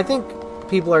 man. I think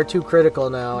people are too critical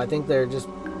now. I think they're just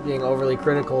being overly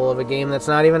critical of a game that's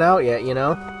not even out yet, you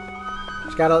know?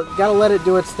 Just gotta let it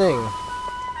do its thing.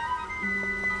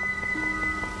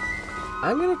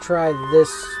 I'm gonna try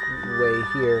this way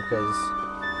here, because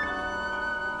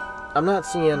I'm not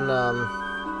seeing,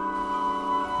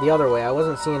 the other way. I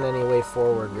wasn't seeing any way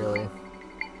forward, really.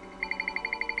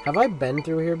 Have I been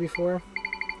through here before?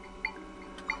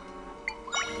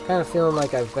 Kind of feeling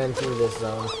like I've been through this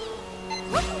zone.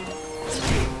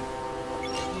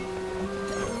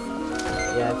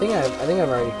 Yeah, I think I've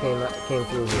already came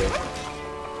through here.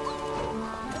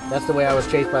 That's the way I was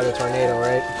chased by the tornado,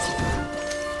 right?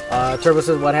 Turbo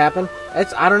says, what happened?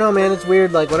 I don't know, man. It's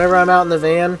weird. Like, whenever I'm out in the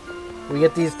van, we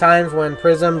get these times when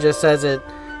Prism just says it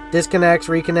disconnects,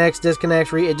 reconnects,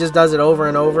 disconnects, it just does it over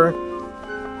and over.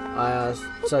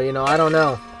 So, you know, I don't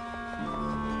know.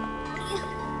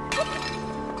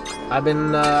 I've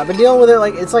been dealing with it,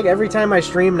 like, it's like every time I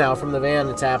stream now from the van,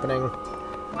 it's happening.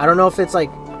 I don't know if it's like,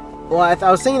 well, I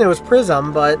was thinking it was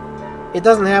Prism, but it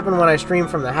doesn't happen when I stream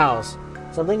from the house.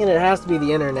 So I'm thinking it has to be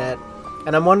the internet.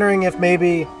 And I'm wondering if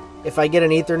maybe, if I get an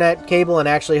Ethernet cable and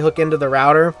actually hook into the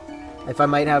router, if I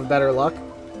might have better luck.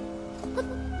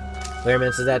 Wait a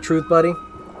minute, is that truth, buddy?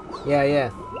 Yeah, yeah.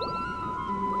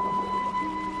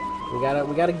 We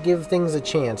gotta give things a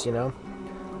chance, you know?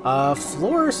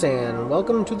 Florsan,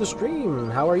 welcome to the stream.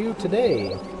 How are you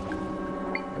today?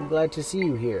 I'm glad to see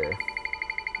you here.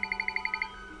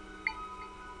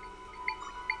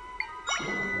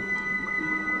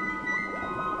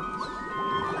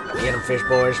 Get him, fish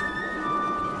boys.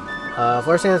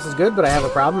 Florsan, this is good, but I have a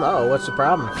problem. Uh-oh, what's the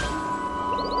problem?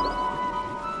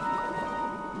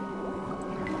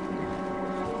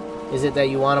 Is it that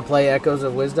you want to play Echoes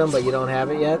of Wisdom, but you don't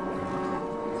have it yet?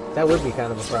 That would be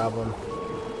kind of a problem.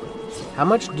 How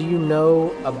much do you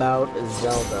know about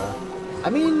Zelda? I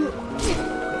mean,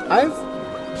 I've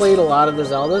played a lot of the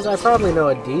Zeldas. I probably know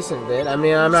a decent bit. I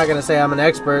mean, I'm not going to say I'm an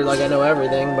expert, like I know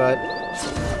everything, but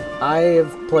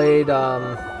I've played,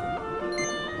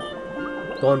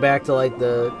 going back to, like,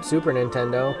 the Super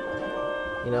Nintendo,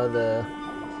 you know, the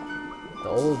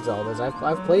old Zeldas.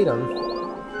 I've played them.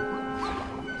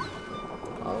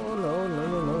 Oh, no, no,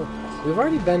 no, no. We've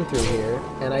already been through here,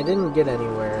 and I didn't get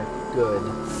anywhere good.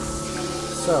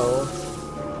 So,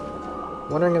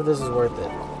 wondering if this is worth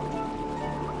it.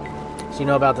 So you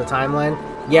know about the timeline?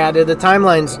 Yeah, dude, the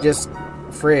timeline's just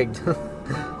frigged.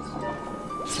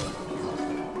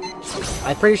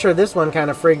 I'm pretty sure this one kind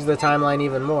of frigs the timeline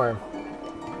even more.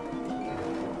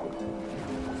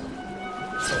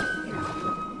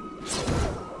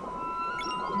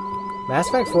 Mass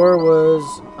Effect 4 was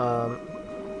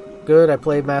good. I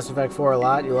played Mass Effect 4 a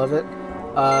lot. You love it?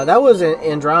 That was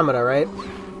Andromeda, right?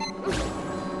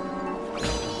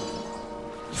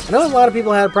 I know a lot of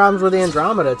people had problems with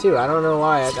Andromeda too. I don't know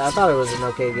why. I thought it was an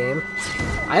okay game.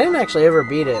 I didn't actually ever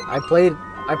beat it. I played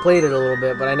it a little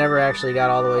bit, but I never actually got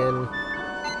all the way in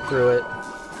through it.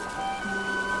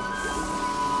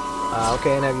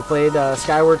 Okay, and have you played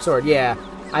Skyward Sword? Yeah,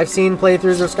 I've seen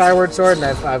playthroughs of Skyward Sword, and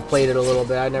I've played it a little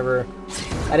bit. I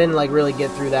didn't like really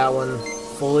get through that one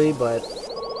fully, but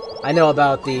I know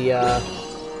about the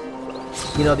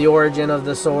you know, the origin of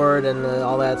the sword and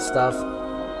all that stuff.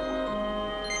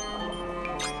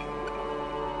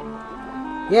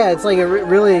 Yeah, it's like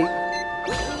really,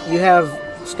 you have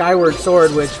Skyward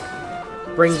Sword, which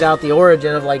brings out the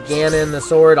origin of, like, Ganon, the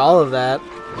sword, all of that.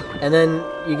 And then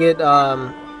you get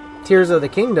Tears of the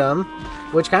Kingdom,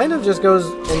 which kind of just goes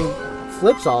and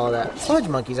flips all of that. Fudge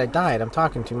monkeys, I died. I'm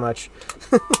talking too much.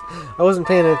 I wasn't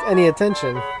paying any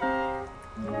attention.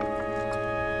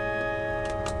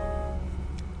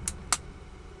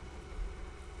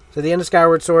 So the end of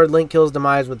Skyward Sword, Link kills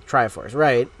Demise with Triforce.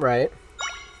 Right, right.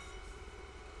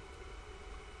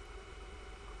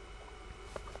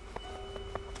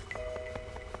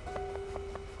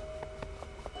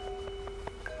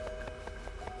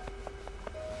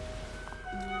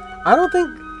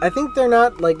 I think they're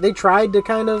not, like, they tried to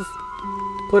kind of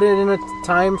put it in a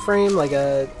time frame, like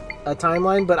a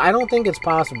timeline, but I don't think it's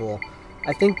possible.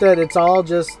 I think that it's all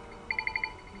just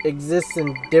exists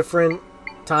in different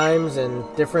times and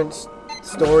different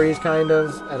stories, kind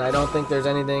of, and I don't think there's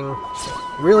anything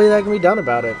really that can be done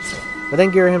about it. But then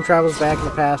Girahim travels back in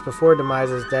the past before Demise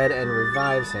is dead and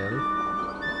revives him.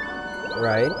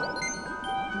 Right.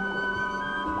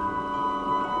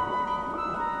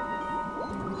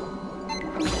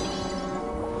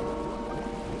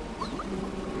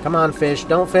 Come on, fish.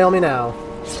 Don't fail me now.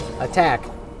 Attack.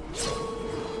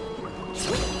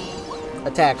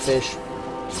 Attack, fish.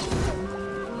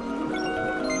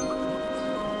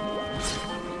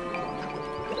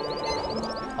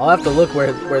 I'll have to look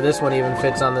where this one even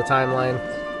fits on the timeline,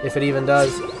 if it even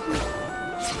does.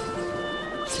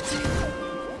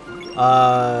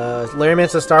 Larry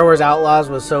Mance's Star Wars Outlaws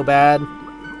was so bad,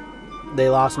 they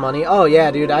lost money. Oh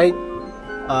yeah, dude,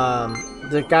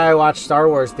 the guy I watched Star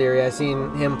Wars Theory, I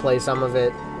seen him play some of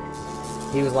it.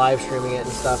 He was live streaming it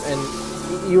and stuff, and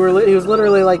he was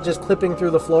literally like just clipping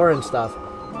through the floor and stuff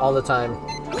all the time.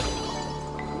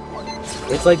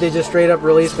 It's like they just straight up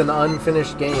released an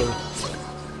unfinished game.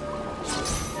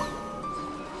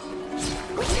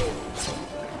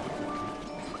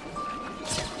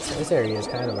 This area is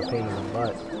kind of a pain in the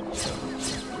butt.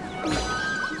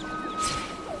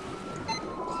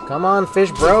 Come on,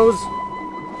 fish bros!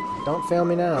 Don't fail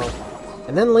me now.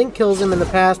 And then Link kills him in the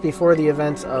past before the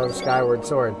events of Skyward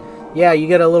Sword. Yeah, you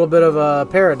get a little bit of a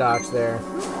paradox there.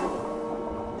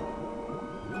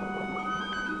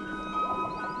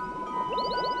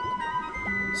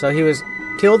 So he was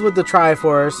killed with the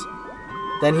Triforce,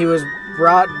 then he was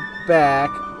brought back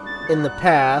in the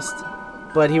past,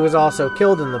 but he was also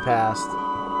killed in the past.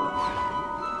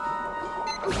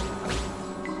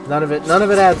 None of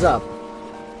it adds up.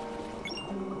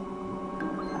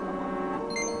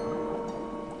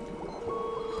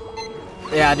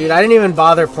 Yeah, dude, I didn't even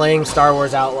bother playing Star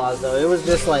Wars Outlaws, though. It was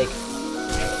just like,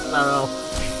 I don't know.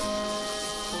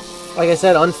 Like I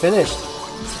said, unfinished.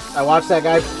 I watched that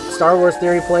guy, Star Wars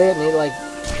Theory, play it, and he, like,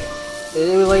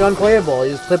 it was, like, unplayable.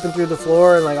 He was flipping through the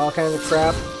floor and, like, all kinds of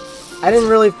crap. I didn't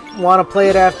really want to play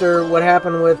it after what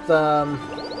happened with,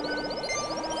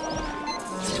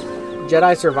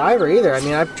 Jedi Survivor, either. I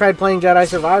mean, I tried playing Jedi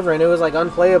Survivor, and it was, like,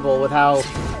 unplayable with how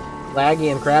laggy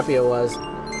and crappy it was.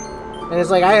 And it's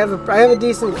like, I have a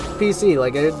decent PC.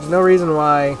 Like, there's no reason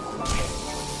why,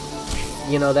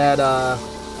 you know, that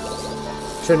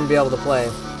shouldn't be able to play.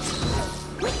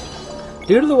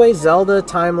 Due to the way Zelda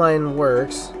timeline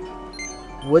works,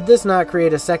 would this not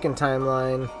create a second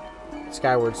timeline,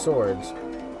 Skyward Swords?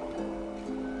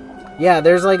 Yeah,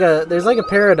 there's like a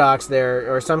paradox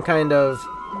there, or some kind of.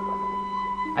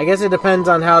 I guess it depends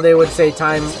on how they would say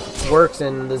time works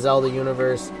in the Zelda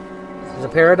universe. A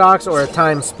paradox or a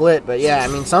time split, but yeah, I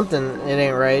mean, something, it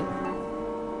ain't right.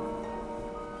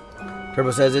 Turbo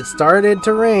says, it started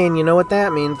to rain. You know what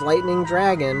that means. Lightning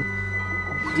Dragon.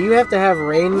 Do you have to have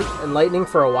rain and lightning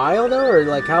for a while, though? Or,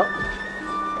 like, how...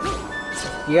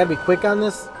 You gotta be quick on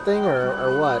this thing,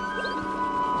 or what?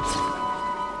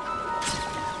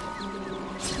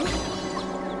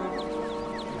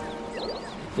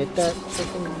 Get that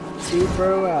freaking dude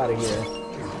bro out of here.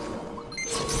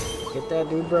 Get that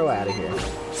dude bro out of here.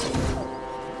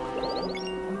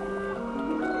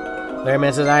 Larry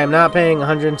Man says, I am not paying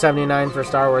 $179 for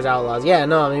Star Wars Outlaws. Yeah,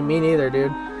 no, I mean, me neither,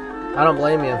 dude. I don't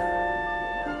blame you.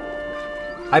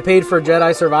 I paid for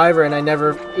Jedi Survivor and I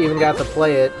never even got to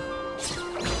play it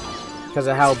because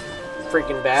of how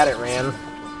freaking bad it ran.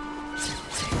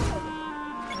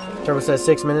 Turbo says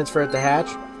 6 minutes for it to hatch.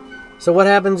 So what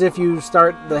happens if you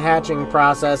start the hatching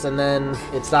process and then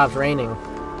it stops raining?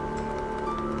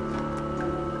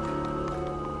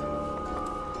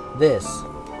 This.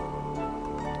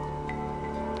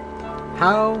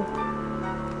 How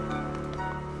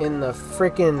in the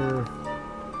frickin'...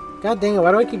 God dang it,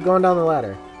 why do I keep going down the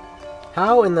ladder?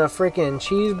 How in the frickin'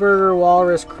 cheeseburger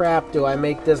walrus crap do I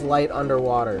make this light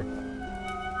underwater?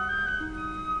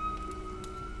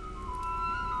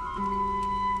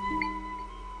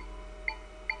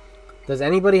 Does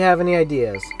anybody have any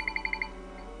ideas?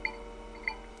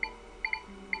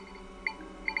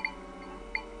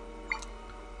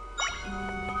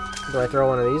 Do I throw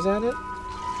one of these at it?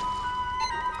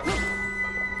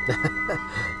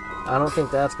 I don't think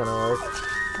that's gonna work.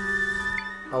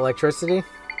 Electricity?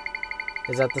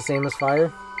 Is that the same as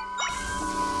fire?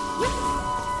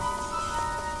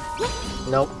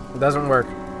 Nope, it doesn't work.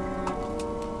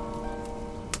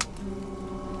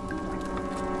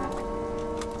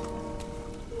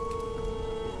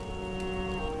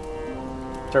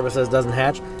 Turbo says doesn't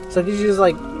hatch. So could you just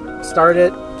like start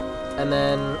it and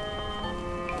then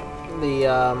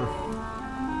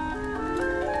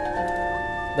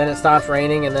then it stops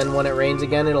raining, and then when it rains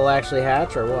again, it'll actually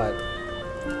hatch, or what?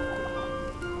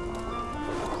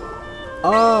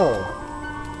 Oh!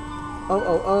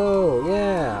 Oh,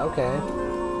 yeah, okay.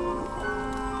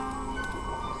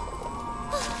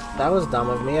 That was dumb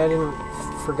of me. I didn't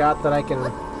forgot that I can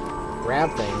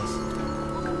grab things.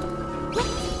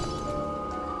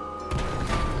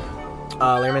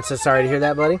 Learman says, sorry to hear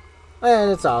that, buddy. And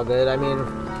it's all good. I mean,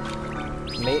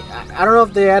 I don't know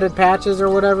if they added patches or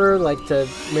whatever, like to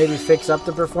maybe fix up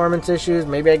the performance issues.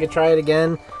 Maybe I could try it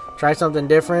again, try something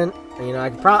different. You know, I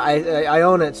could probably I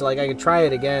own it, so like I could try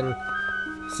it again,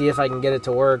 see if I can get it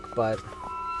to work. But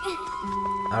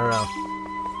I don't know.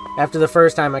 After the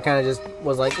first time, I kind of just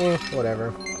was like,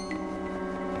 whatever.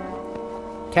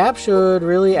 Cap should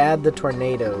really add the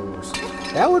tornadoes.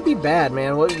 That would be bad,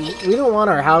 man. We don't want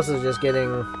our houses just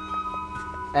getting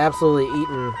absolutely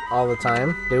eaten all the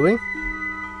time, do we?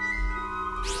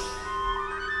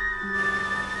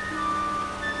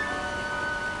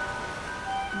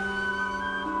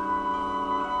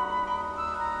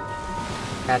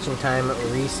 Hatching time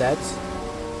resets.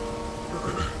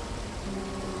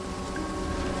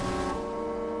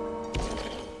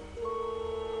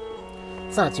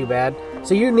 It's not too bad.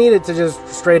 So you need it to just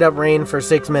straight up rain for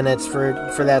 6 minutes for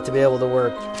that to be able to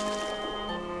work.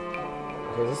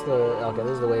 Okay, this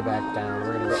is the way back down.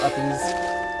 We're gonna go uppies.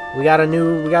 We got a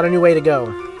new way to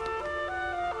go.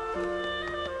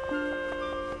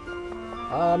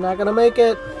 I'm not gonna make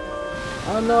it.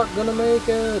 I'm not gonna make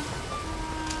it.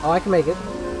 Oh, I can make it.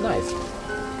 Nice.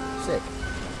 Sick.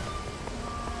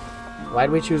 Why'd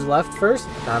we choose left first?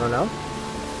 I don't know.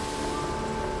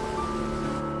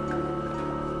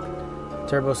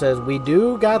 Turbo says, we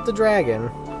do got the dragon.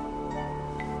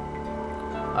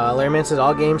 Larryman says,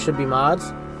 all games should be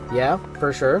mods. Yeah,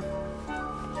 for sure.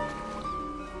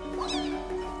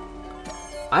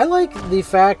 I like the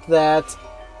fact that,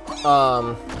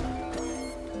 uh-oh.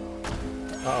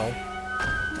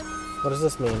 What does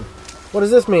this mean? What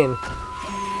does this mean?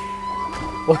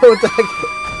 What the heck?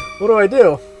 What do I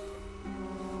do?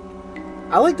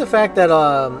 I like the fact that,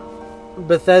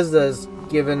 Bethesda's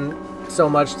given so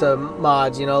much to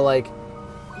mods, you know, like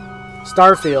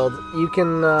Starfield. You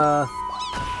can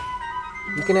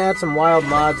add some wild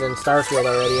mods in Starfield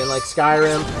already, and like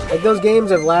Skyrim. Like those games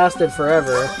have lasted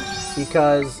forever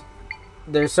because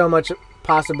there's so much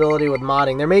possibility with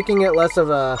modding. They're making it less of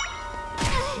a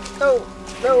no,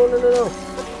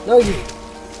 you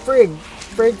frig.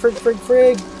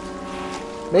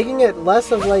 Making it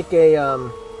less of like a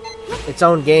its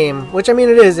own game, which I mean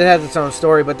it is. It has its own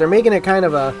story, but they're making it kind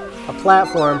of a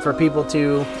platform for people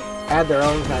to add their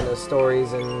own kind of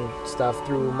stories and stuff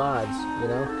through mods, you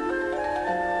know?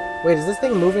 Wait, is this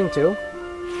thing moving too?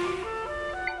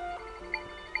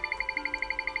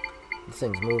 This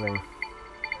thing's moving.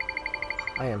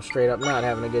 I am straight up not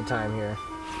having a good time here.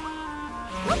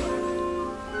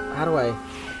 How do I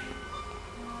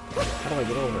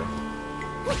get over?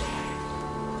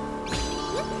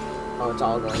 Oh, it's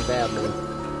all going badly.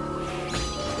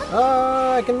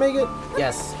 I can make it!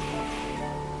 Yes.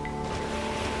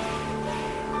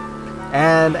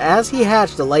 And as he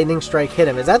hatched, the lightning strike hit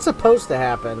him. Is that supposed to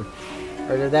happen?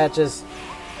 Or did that just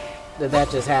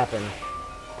happen?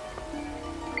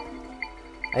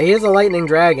 He is a lightning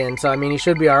dragon, so I mean he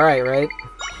should be alright, right?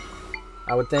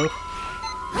 I would think.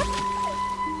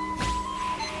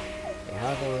 Okay,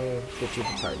 how can we get you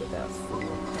to target that fool?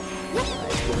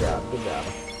 Nice, good job, good job.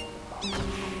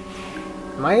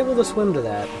 Am I able to swim to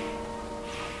that?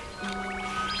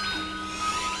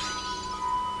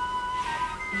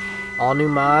 All new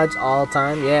mods, all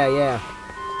time? Yeah.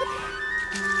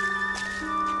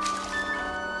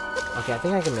 Okay, I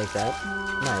think I can make that.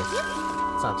 Nice.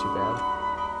 It's not too bad.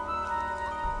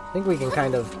 I think we can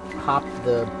kind of hop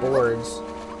the boards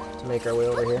to make our way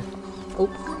over here. Oh,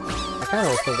 I kind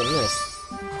of was thinking this.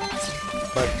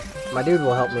 But my dude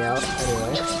will help me out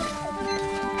anyway.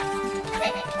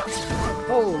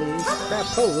 Holy crap,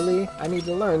 holy. I need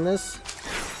to learn this.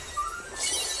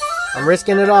 I'm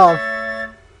risking it all.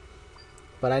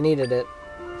 But I needed it.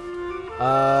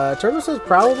 Turbo says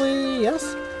probably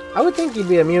yes. I would think he'd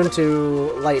be immune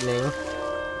to lightning,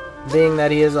 being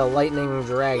that he is a lightning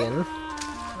dragon.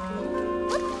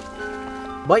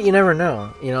 But you never know.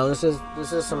 You know, this is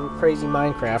some crazy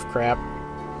Minecraft crap.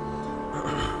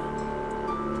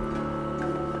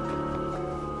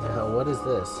 What is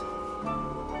this?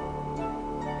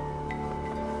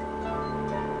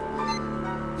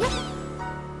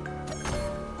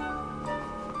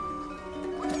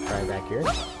 Try back here.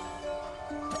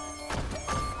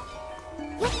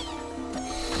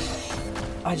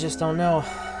 I just don't know.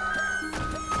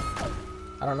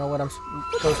 I don't know what I'm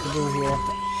supposed to do here.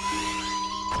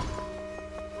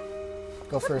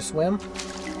 Go for a swim?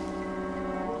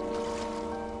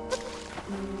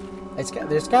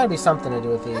 There's got to be something to do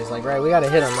with these. Like, right, we got to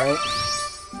hit them, right?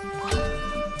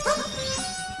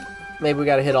 Maybe we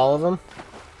gotta hit all of them.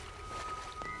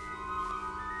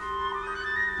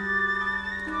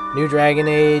 New Dragon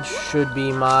Age should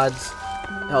be mods.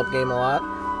 Help game a lot.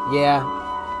 Yeah,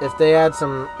 if they had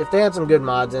some good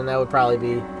mods in, that would probably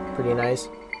be pretty nice.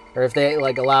 Or if they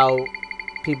like allow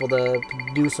people to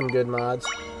do some good mods.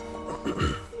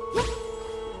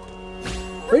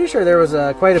 Pretty sure there was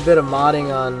quite a bit of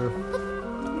modding on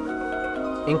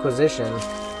Inquisition.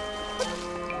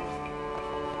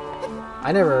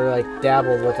 I never like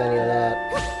dabbled with any of that.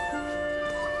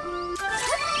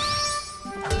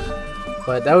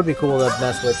 But that would be cool to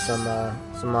mess with some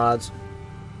mods.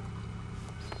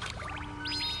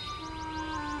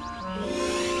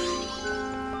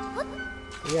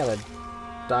 We gotta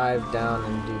dive down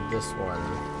and do this one.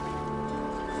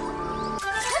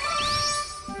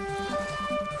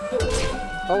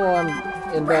 Oh, I'm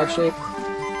in bad shape.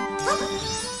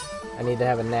 I need to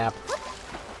have a nap.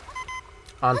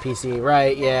 On PC,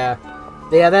 right, yeah.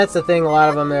 Yeah, that's the thing, a lot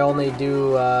of them, they only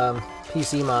do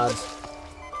PC mods.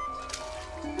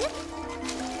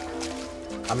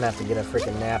 I'm gonna have to get a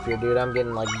freaking nap here, dude. I'm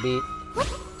getting, like,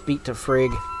 beat to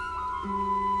frig.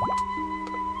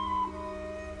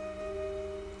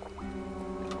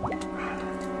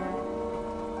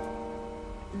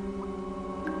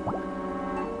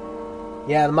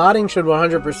 Yeah, the modding should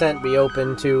 100% be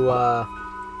open to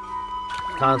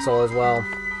console as well.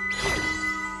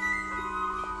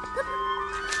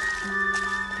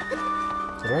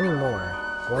 Is there any more?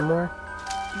 One more?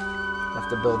 I have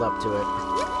to build up to it.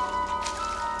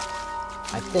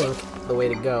 I think the way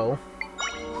to go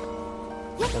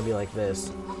is gonna be like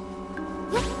this.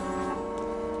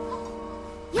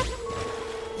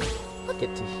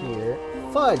 Get to here.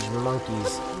 Fudge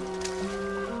monkeys.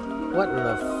 What in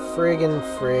the friggin'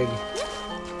 frig?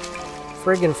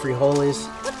 Friggin' frijoles.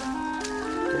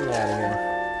 Get me out of here.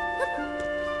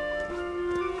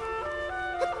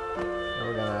 And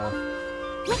we're gonna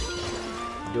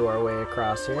do our way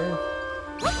across here.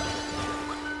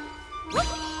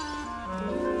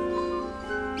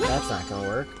 That's not gonna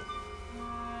work.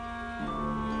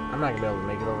 I'm not gonna be able to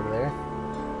make it over to there.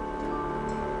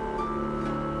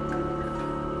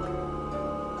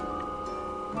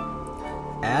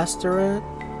 Asteroid,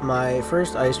 my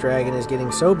first ice dragon, is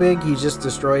getting so big he just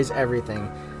destroys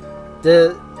everything.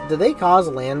 Do they cause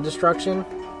land destruction?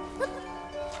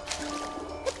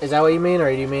 Is that what you mean,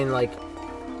 or do you mean like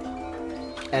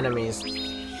enemies?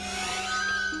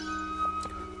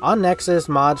 On Nexus,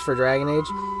 mods for Dragon Age.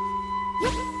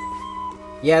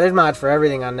 Yeah, there's mods for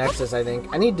everything on Nexus, I think.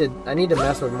 I need to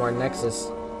mess with more Nexus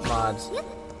mods.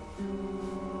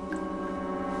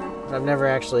 I've never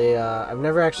actually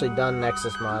done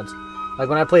Nexus mods. Like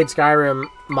when I played Skyrim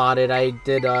modded, I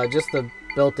did just the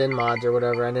built-in mods or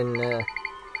whatever. I didn't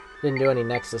do any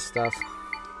Nexus stuff.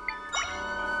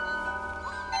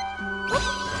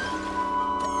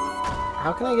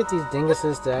 How can I get these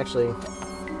dinguses to actually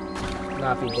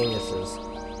not be dinguses?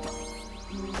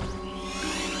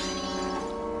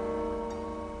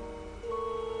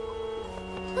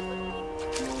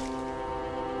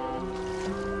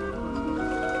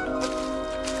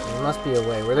 There must be a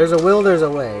way. Where there's a will, there's a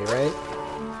way, right?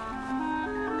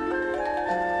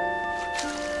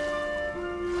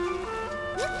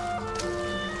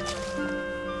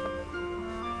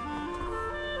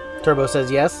 Turbo says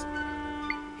yes.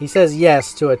 He says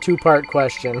yes to a two-part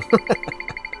question.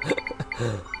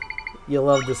 You'll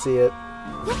love to see it.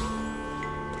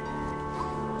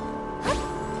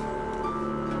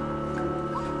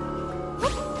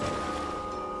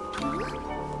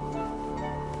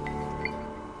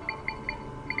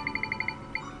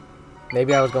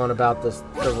 Maybe I was going about this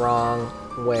the wrong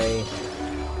way.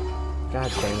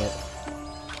 God dang it.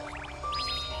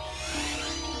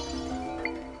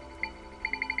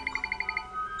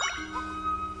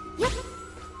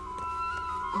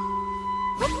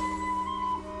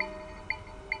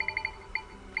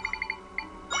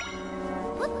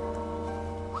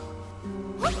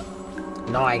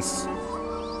 Nice.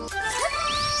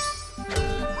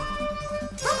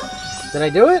 Did I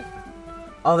do it?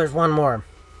 Oh, there's one more.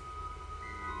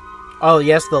 Oh,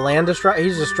 yes, the land destroy.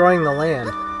 He's destroying the land.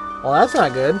 Well, that's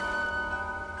not good.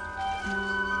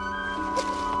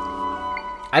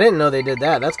 I didn't know they did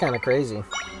that. That's kind of crazy.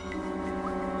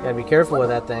 Gotta be careful with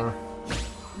that thing.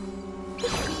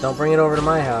 Don't bring it over to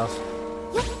my house.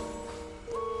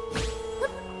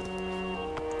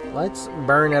 Let's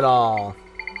burn it all.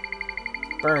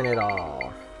 Burn it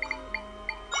all.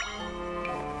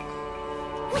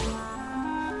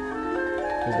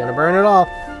 He's gonna burn it all.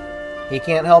 He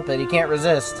can't help it. He can't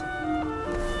resist.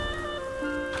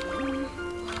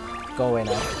 Go away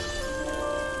now.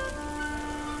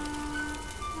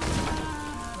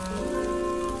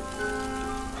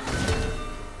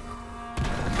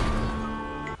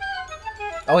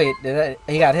 Oh wait,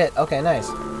 he got hit. Okay, nice.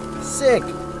 Sick.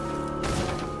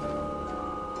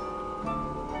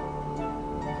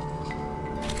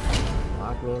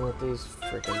 Lock me in with these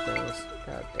freaking things.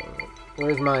 God dang it.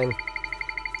 Where's mine?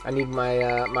 I need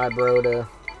my my bro to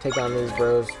take on these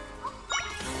bros.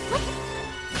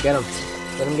 Get him.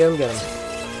 Get him, get him, get him.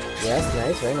 Yes,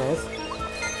 nice, very nice.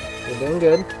 You're doing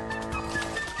good.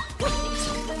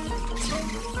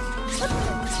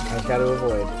 I've got to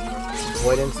avoid.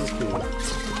 Avoidance is key.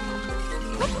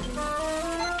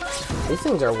 These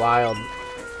things are wild.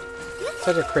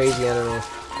 Such a crazy enemy.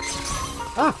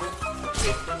 Ah!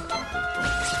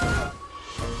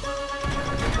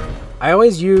 I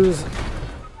always use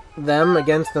them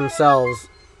against themselves,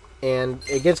 and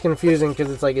it gets confusing because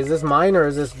it's like, is this mine or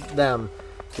is this them?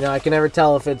 You know, I can never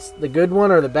tell if it's the good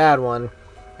one or the bad one,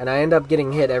 and I end up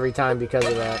getting hit every time because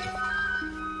of that.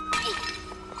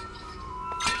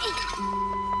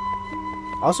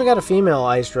 Also got a female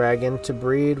ice dragon to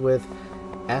breed with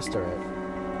Asteroid.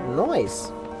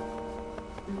 Nice.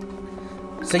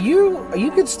 So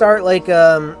you could start like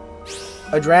a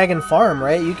dragon farm,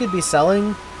 right? You could be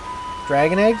selling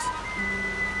dragon eggs.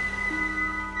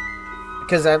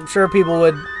 Because I'm sure people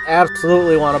would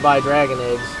absolutely want to buy dragon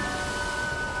eggs.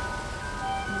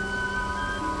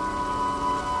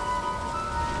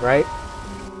 Right?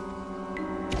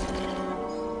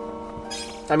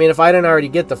 I mean, if I didn't already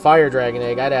get the fire dragon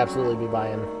egg, I'd absolutely be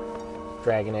buying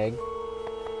dragon egg.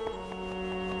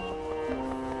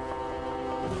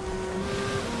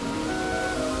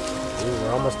 Ooh,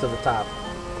 we're almost to the top.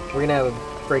 We're gonna have a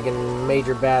friggin'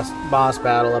 major boss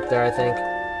battle up there, I think.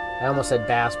 I almost said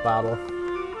bass bottle.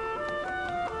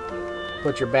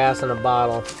 Put your bass in a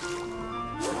bottle.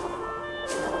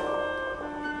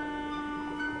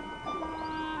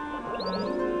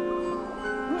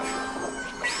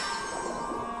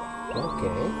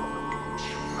 Okay.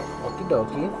 Okie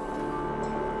dokie.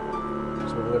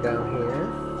 So we'll go down here.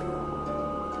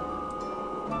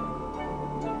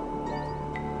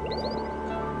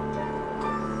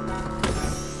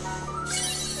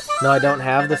 No, I don't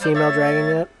have the female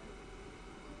dragon yet.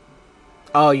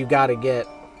 Oh, you gotta get.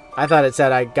 I thought it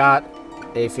said I got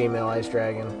a female ice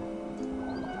dragon.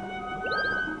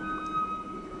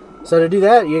 So to do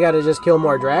that, you gotta just kill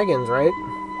more dragons, right?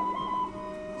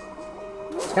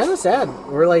 It's kind of sad.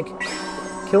 We're like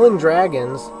killing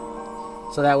dragons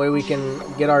so that way we can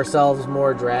get ourselves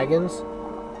more dragons.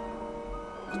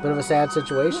 It's a bit of a sad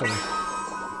situation.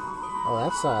 Oh,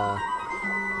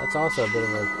 that's also a bit of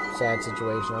a sad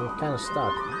situation. I'm kind of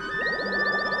stuck.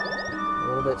 A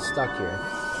little bit stuck here.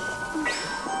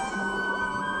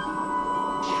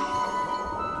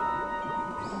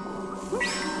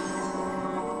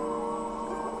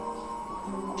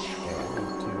 Okay, I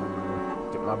need to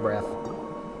get my breath.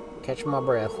 Catch my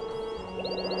breath.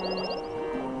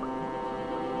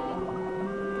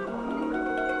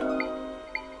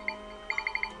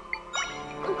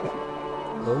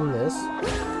 Boom this.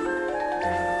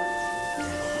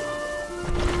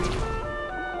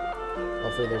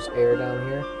 Hopefully there's air down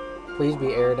here. Please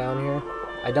be air down here.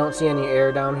 I don't see any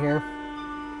air down here.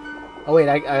 Oh wait,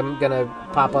 I'm gonna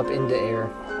pop up into air.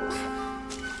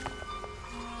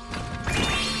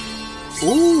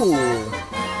 Ooh!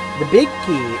 The big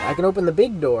key! I can open the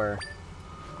big door.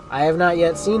 I have not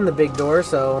yet seen the big door,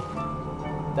 so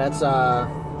that's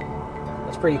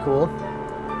pretty cool.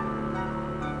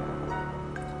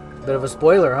 Bit of a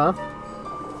spoiler, huh?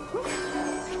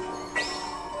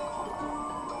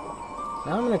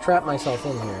 Now I'm gonna trap myself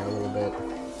in here a little bit.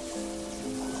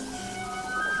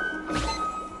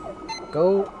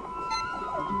 Go.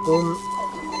 Boom.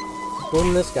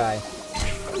 Boom this guy.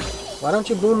 Why don't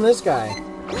you boom this guy?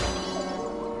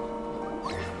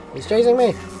 He's chasing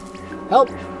me. Help!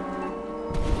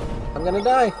 I'm gonna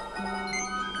die.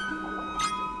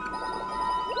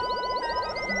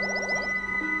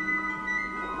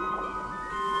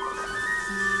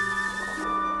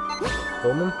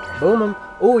 Boom him. Boom him.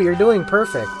 Ooh, you're doing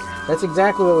perfect. That's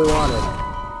exactly what we wanted.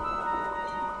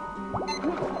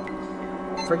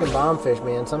 Friggin' bombfish,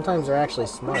 man. Sometimes they're actually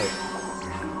smart.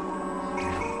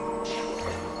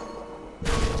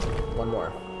 One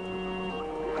more.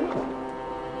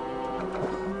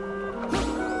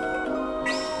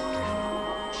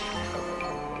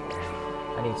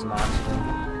 I need some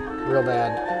oxygen. Real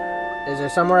bad. Is there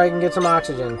somewhere I can get some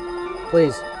oxygen?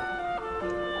 Please.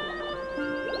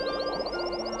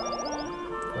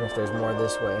 And if there's more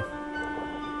this way.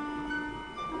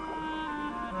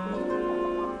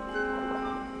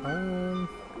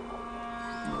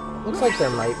 Looks like there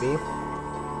might be.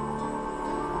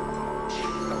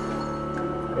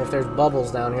 If there's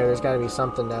bubbles down here, there's got to be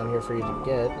something down here for you to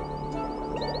get,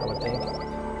 I would think.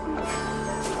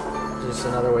 just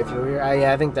another way through here.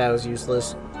 Yeah, I think that was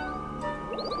useless.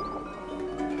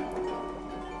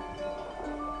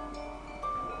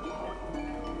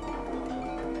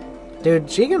 Dude,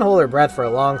 she can hold her breath for a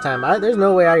long time. There's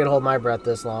no way I could hold my breath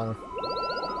this long.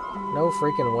 No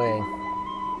freaking way.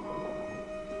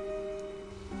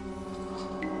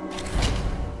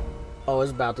 Oh,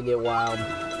 it's about to get wild.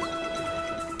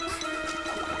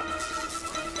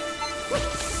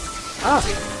 Ah!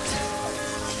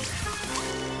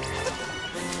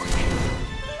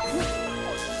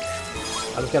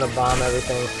 I'm just gonna bomb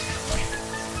everything.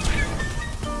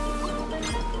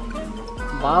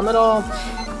 Bomb it all.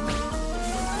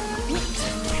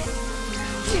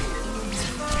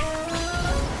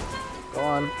 Go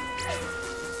on.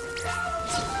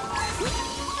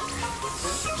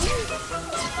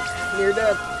 Near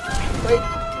death. Wait.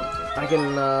 I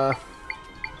can,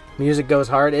 music goes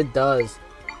hard. It does.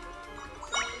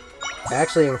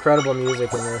 Actually, incredible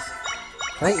music in this.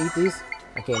 Can I eat these?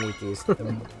 I can't eat these.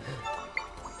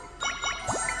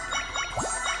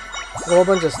 A whole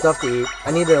bunch of stuff to eat.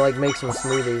 I need to, like, make some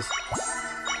smoothies.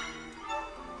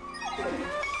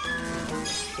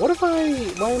 What if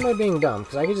why am I being dumb?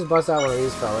 Because I could just bust out one of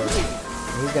these fellas.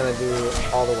 And he's gonna do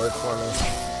all the work for me.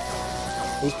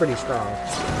 He's pretty strong.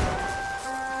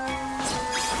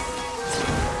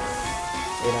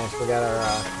 Very nice. We got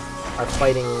our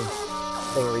fighting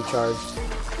thing recharged.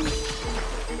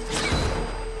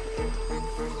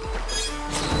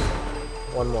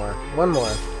 One more. One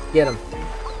more. Get him.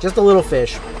 Just a little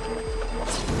fish.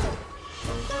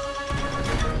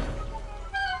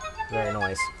 Very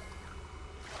nice.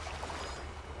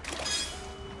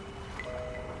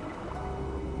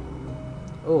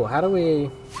 Oh, how do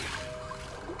we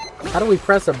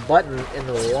press a button in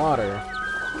the water?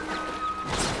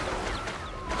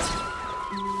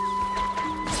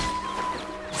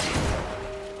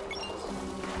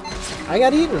 I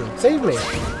got eaten. Save me.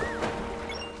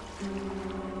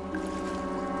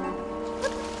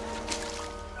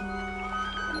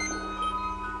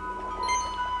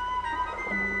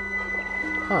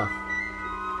 Huh.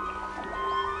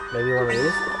 Maybe one of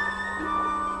these?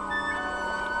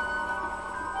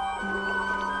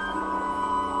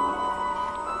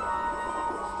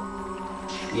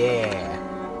 Yeah.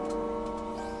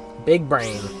 Big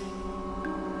brain.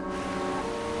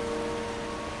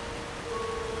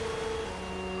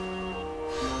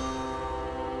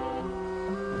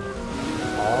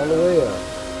 All the way up.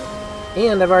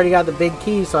 And I've already got the big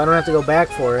key, so I don't have to go back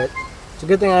for it. It's a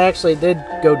good thing I actually did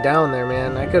go down there,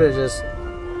 man. I could have just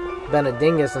been a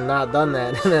dingus and not done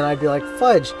that. And then I'd be like,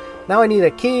 fudge, now I need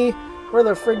a key. Where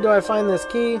the frig do I find this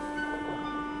key?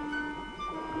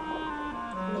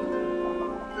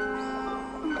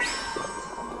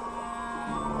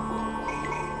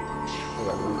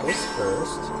 This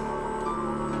first.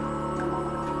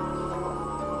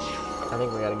 I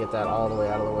think we gotta get that all the way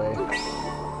out of the way.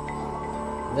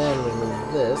 Then we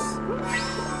move this.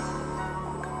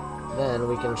 Then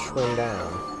we can swing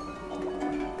down.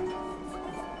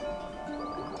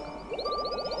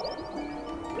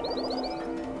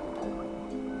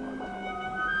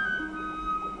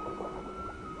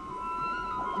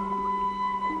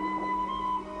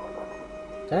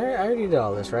 I already did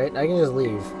all this, right? I can just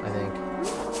leave, I think.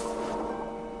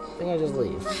 I think I just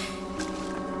leave.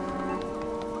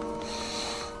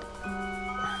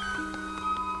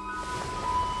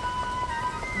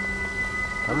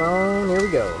 Come on, here we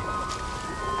go.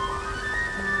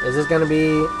 Is this gonna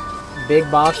be big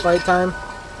boss fight time?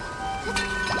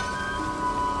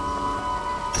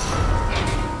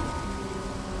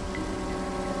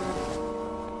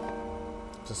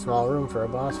 It's a small room for a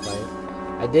boss fight.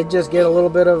 I did just get a little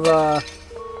bit of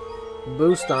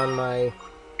boost on my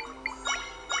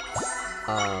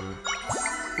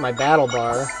my battle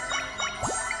bar.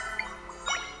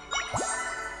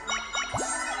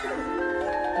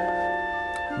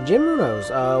 Jim Munoz,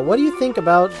 what do you think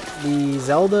about the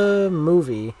Zelda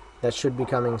movie that should be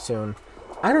coming soon?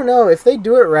 I don't know. If they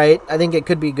do it right, I think it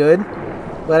could be good.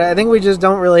 But I think we just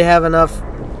don't really have enough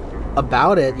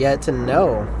about it yet to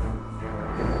know.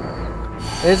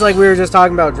 And it's like we were just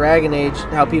talking about Dragon Age,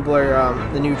 how people are,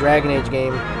 the new Dragon Age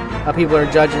game, how people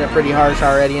are judging it pretty harsh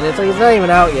already. And it's like, it's not even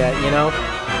out yet, you know?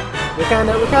 We kind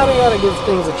of gotta give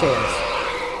things a chance.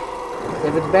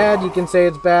 If it's bad, you can say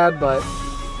it's bad, but...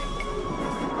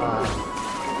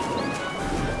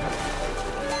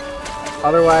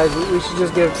 otherwise, we should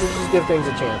just give things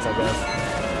a chance, I guess.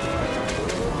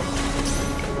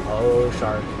 Oh,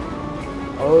 shark.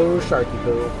 Oh, sharky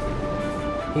poo.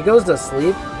 He goes to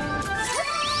sleep.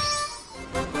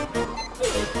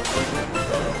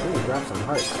 Ooh, drop some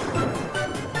hearts.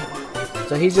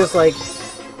 So he's just like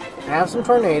Have some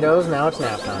tornadoes, now it's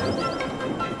nap time.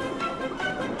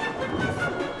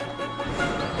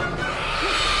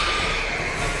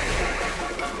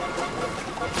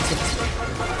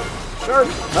 Shark!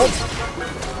 Nope!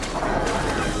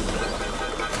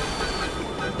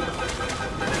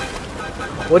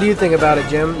 What do you think about it,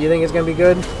 Jim? You think it's gonna be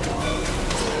good? I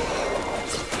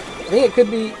think it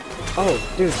could be... Oh,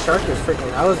 dude, Shark is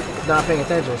freaking... I was not paying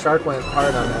attention. Shark went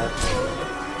hard on that.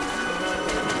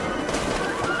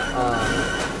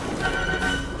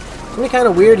 It's gonna be kind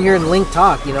of weird hearing Link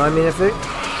talk, you know? I mean, if they're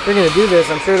gonna do this,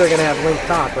 I'm sure they're gonna have Link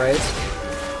talk, right?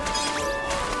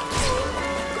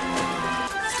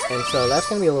 And so that's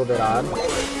gonna be a little bit odd.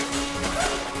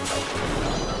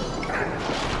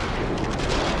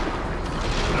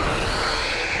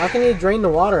 How can you drain the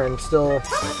water and still...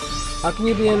 How can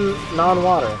you be in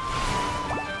non-water?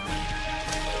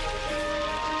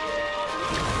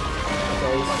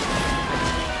 Okay, he's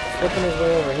flipping his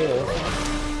way over here.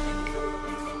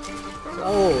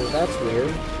 Oh, that's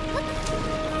weird.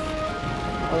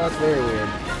 Oh, that's very weird.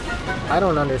 I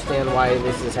don't understand why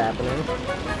this is happening.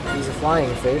 He's a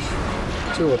flying fish,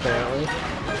 too, apparently.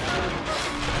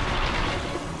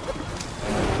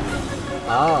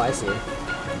 Oh, I see.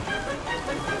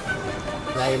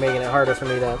 Now you're making it harder for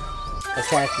me to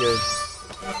attack your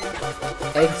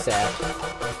egg sac.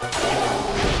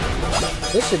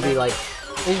 This should be like,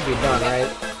 this should be done, right?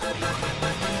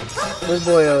 This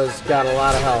boyo's got a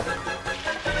lot of health.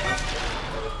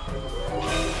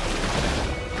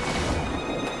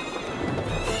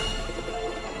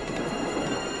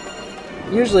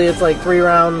 Usually it's like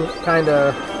 3-round kind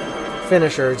of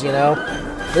finishers, you know?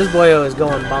 This boyo is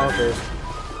going bonkers.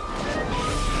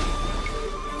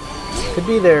 Could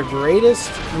be their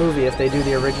greatest movie if they do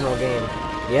the original game.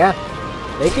 Yeah,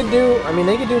 they could do, I mean,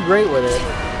 they could do great with it.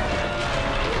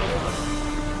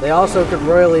 They also could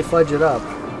royally fudge it up.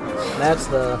 That's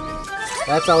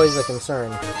always the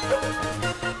concern.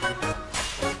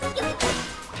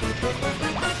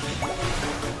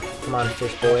 Come on,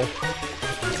 fish boy.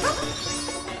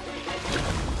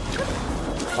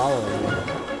 Following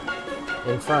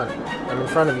you. In front. I'm in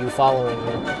front of you, following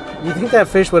you. You think that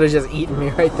fish would have just eaten me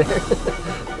right there?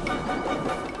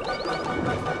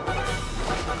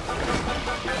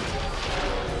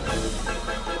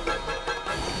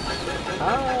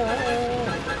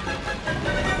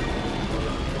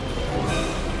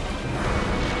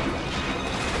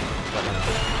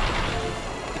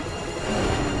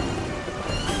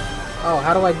 Oh,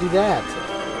 how do I do that?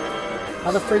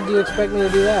 How the frig do you expect me to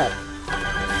do that?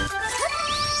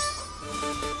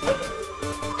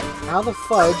 How the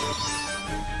fudge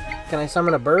can I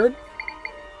summon a bird?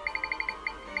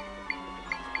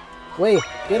 Wait,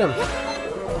 get him.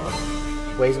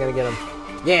 Way's gonna get him.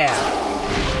 Yeah!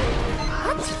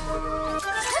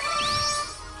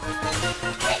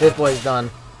 This boy's done.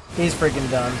 He's freaking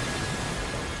done.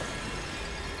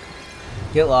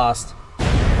 Get lost.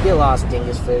 Get lost,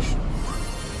 dingus fish.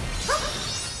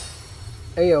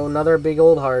 Ayo, another big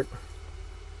old heart.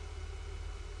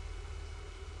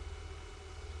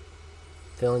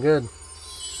 Feeling good.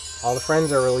 All the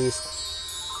friends are released.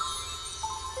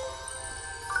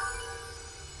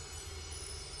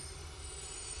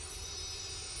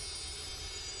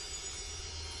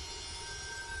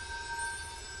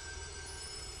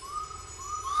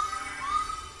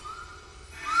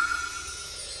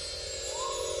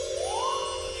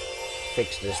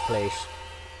 Fix this place.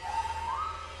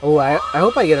 Oh, I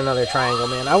hope I get another triangle,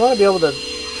 man. I want to be able to...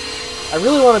 I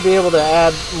really want to be able to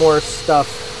add more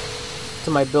stuff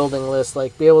to my building list,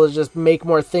 like be able to just make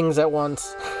more things at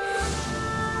once.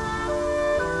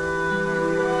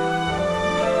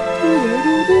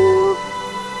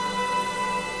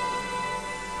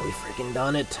 We freaking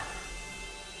done it.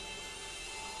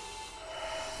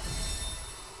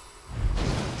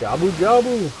 Jabu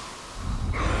jabu.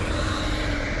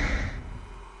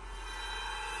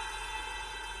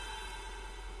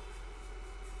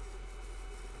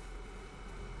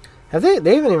 Have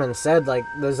they haven't even said, like,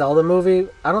 the Zelda movie?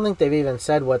 I don't think they've even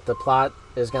said what the plot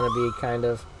is going to be, kind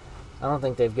of. I don't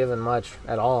think they've given much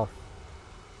at all.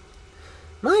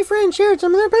 My friend shared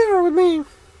some of their power with me.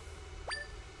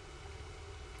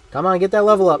 Come on, get that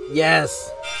level up. Yes!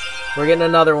 We're getting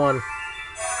another one.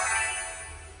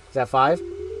 Is that 5?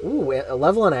 Ooh, a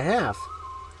level and a half.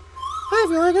 I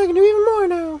feel like I can do even more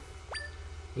now.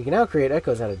 You can now create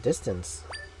echoes at a distance.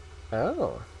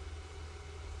 Oh.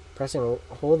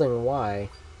 Holding Y.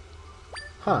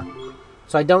 Huh.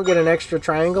 So I don't get an extra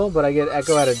triangle, but I get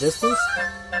echo at a distance?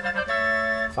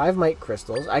 5 might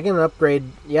crystals. I can upgrade...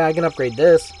 Yeah, I can upgrade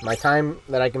this. My time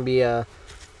that I can be a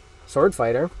sword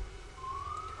fighter.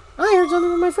 I heard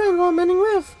something from my friend while mending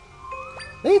Riff.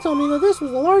 They told me that this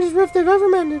was the largest rift they've ever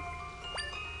mended.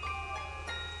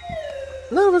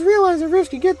 None of us realized that rifts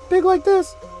could get big like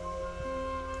this.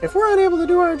 If we're unable to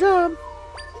do our job,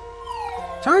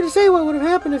 it's hard to say what would have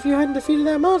happened if you hadn't defeated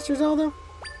that monster, Zelda.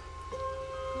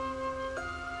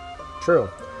 True.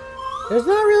 There's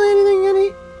not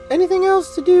really anything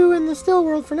else to do in the still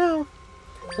world for now.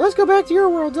 So let's go back to your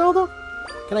world, Zelda.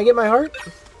 Can I get my heart?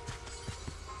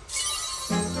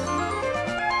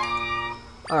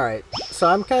 Alright, so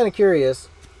I'm kind of curious.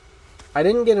 I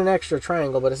didn't get an extra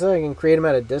triangle, but it says I can create them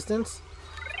at a distance.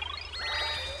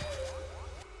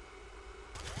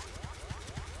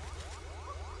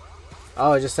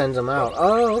 Oh, it just sends them out.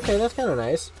 Oh, okay, that's kind of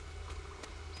nice.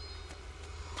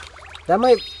 That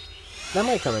might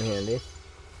come in handy.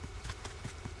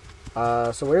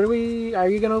 So where do we... Are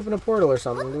you going to open a portal or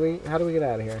something? How do we get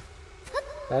out of here?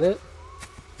 That it?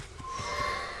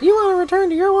 You want to return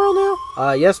to your world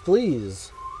now? Yes,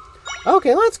 please.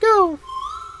 Okay, let's go.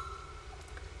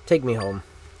 Take me home.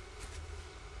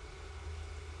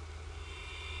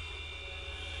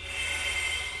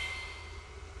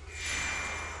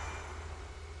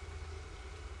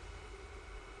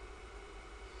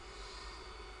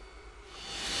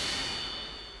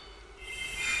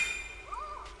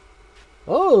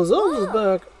 Oh, Zelda's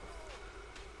back.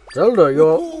 Zelda,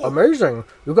 you're amazing.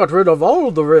 You got rid of all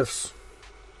the rifts.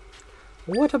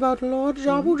 What about Lord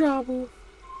Jabu Jabu?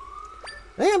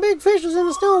 That big fish is in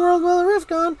the still world while the rift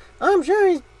gone. I'm sure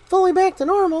he's fully back to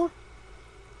normal.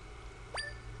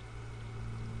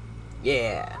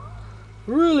 Yeah.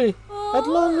 Really? At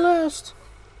long last.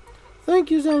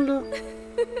 Thank you, Zelda.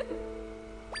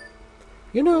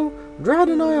 You know, Drad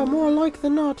and I are more alike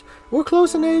than not. We're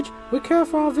close in age, we care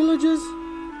for our villages.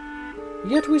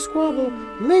 Yet we squabble.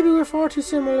 Maybe we're far too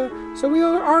similar, so we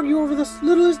argue over the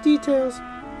littlest details.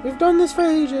 We've done this for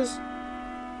ages.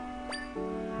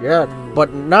 Yeah,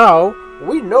 but now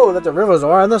we know that the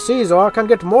Riverzor and the Seazor can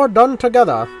get more done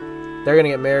together. They're gonna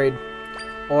get married.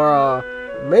 Or,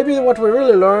 maybe what we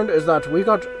really learned is that we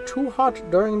got too hot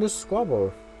during this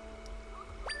squabble.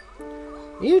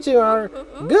 You two are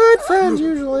good friends,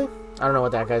 usually. I don't know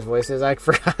what that guy's voice is. I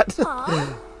forgot.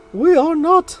 We are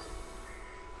not.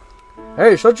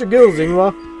 Hey, shut your gills,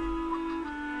 Ingwa.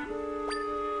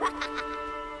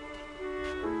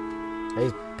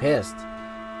 He's pissed.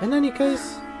 In any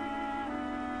case,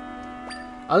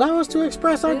 allow us to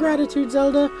express our gratitude,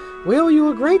 Zelda. We owe you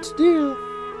a great deal.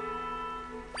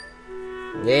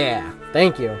 Yeah,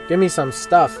 thank you. Give me some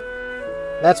stuff.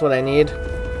 That's what I need.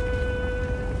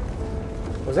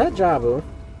 Was that Jabu?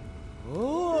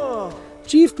 Oh.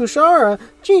 Chief Kushara,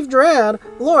 Chief Drad,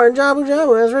 Lord Jabu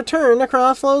Jabu has returned to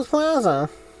Crossflows Plaza.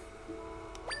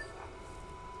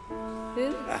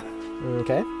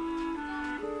 Okay.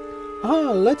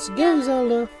 Let's go,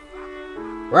 Zelda.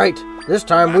 Right, this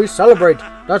time we celebrate.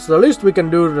 That's the least we can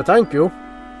do to thank you.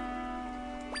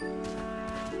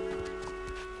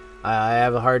 I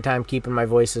have a hard time keeping my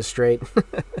voices straight.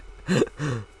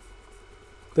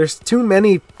 There's too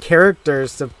many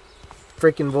characters to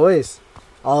freaking voice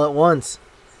all at once.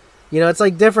 You know, it's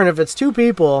like different if it's two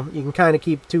people, you can kind of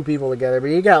keep two people together, but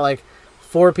you got like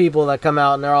 4 people that come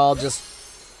out and they're all just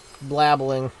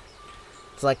blabbling.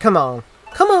 It's like, come on.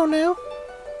 Come on now.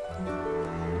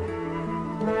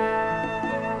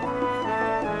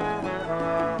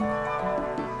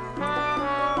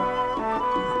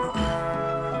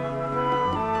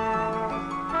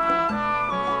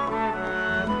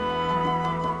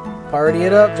 Party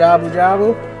it up, Jabu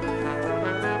Jabu.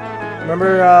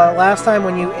 Remember last time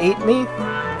when you ate me?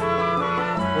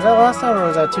 Was that last time or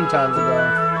was that 2 times ago?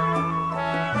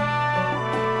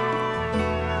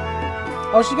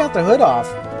 Oh, she got the hood off.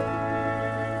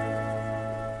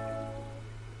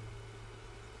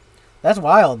 That's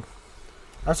wild.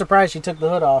 I'm surprised she took the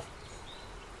hood off.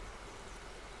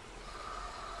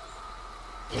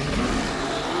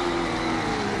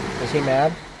 Is he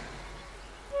mad?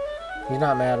 He's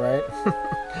not mad, right?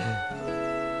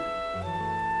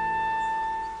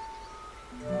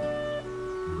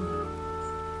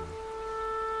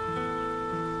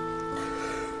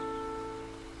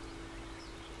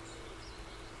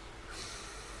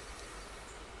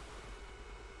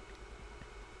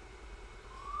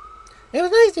 It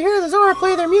was nice to hear the Zora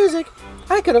play their music.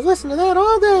 I could have listened to that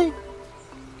all day.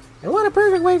 And what a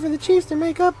perfect way for the Chiefs to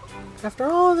make up after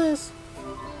all this.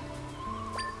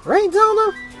 Right,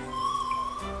 Zelda?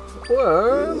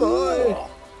 Where am I?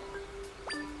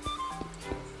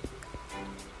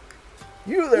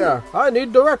 You there! I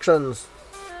need directions!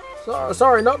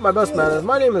 Sorry, not my best manners.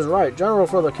 My name is Wright, General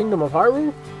for the Kingdom of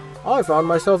Hyrule. I found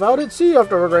myself out at sea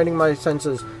after regaining my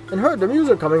senses, and heard the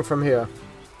music coming from here.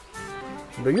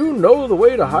 Do you know the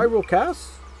way to Hyrule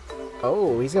Castle?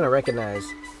 Oh, he's gonna recognize.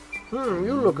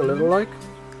 You look a little like...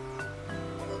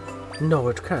 No,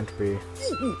 it can't be.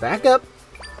 Back up!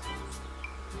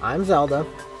 I'm Zelda.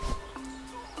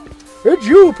 It's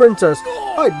you, Princess!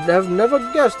 I'd have never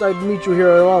guessed I'd meet you here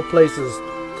of all places.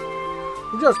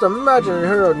 Just imagine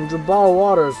here in Jabal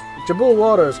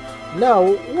Waters.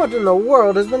 Now, what in the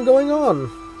world has been going on?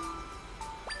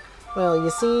 Well, you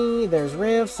see, there's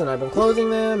rifts, and I've been closing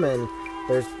them, and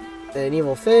there's an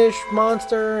evil fish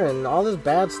monster, and all this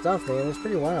bad stuff, man. It's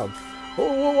pretty wild.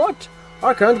 Oh, what?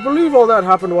 I can't believe all that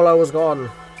happened while I was gone.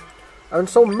 And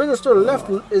so Minister Left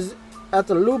is at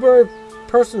the Luber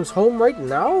person's home right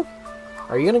now?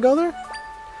 Are you gonna go there?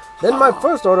 Then my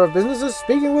first order of business is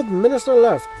speaking with Minister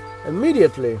Left.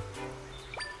 Immediately.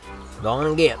 Go on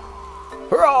and get.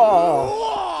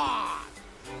 Hurrah!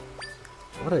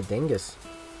 What a dingus.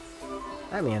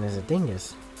 That man is a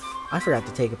dingus. I forgot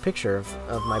to take a picture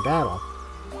of my battle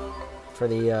for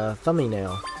the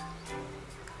thumbnail.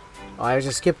 Oh, I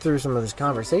just skipped through some of this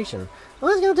conversation.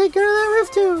 Well, let's go take care of that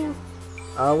rift too.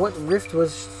 What rift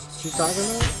was she talking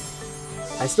about?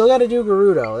 I still gotta do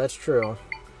Gerudo, that's true.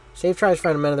 Save tries to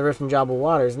find a men of the rift in Jabal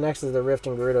Waters. Next is the rift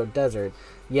in Gerudo Desert.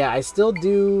 Yeah, I still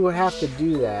do have to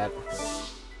do that.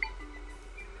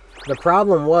 The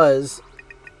problem was,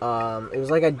 it was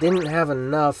like I didn't have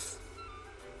enough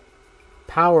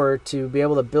power to be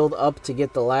able to build up to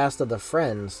get the last of the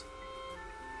friends.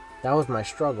 That was my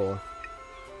struggle.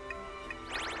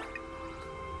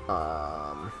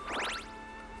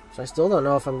 So I still don't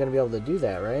know if I'm going to be able to do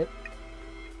that, right?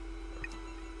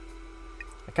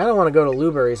 I kind of want to go to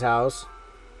Luberry's house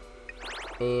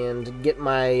and get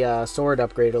my sword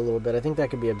upgraded a little bit. I think that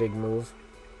could be a big move.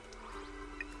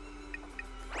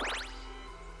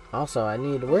 Also, I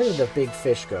need... Where did the big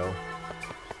fish go?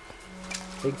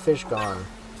 Big fish gone.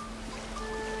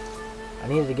 I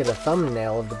needed to get a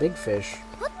thumbnail of the big fish.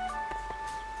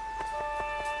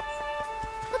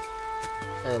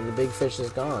 And the big fish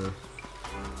is gone.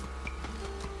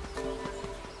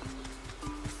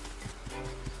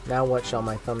 Now what shall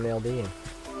my thumbnail be?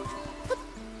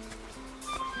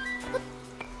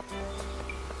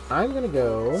 I'm gonna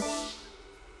go...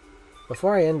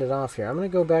 Before I end it off here, I'm gonna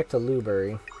go back to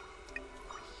Luberry.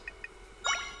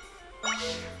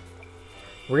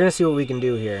 We're gonna see what we can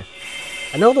do here.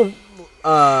 I know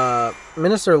the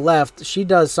Minister Left, she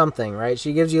does something, right?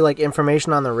 She gives you like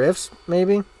information on the rifts,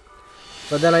 maybe?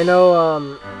 But then I know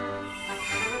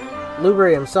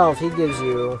Luberry himself, he gives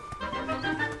you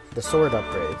the sword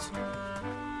upgrades.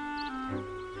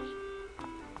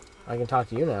 I can talk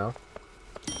to you now.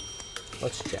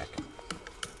 Let's check.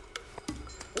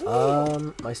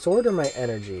 My sword or my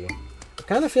energy? I'm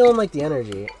kind of feeling like the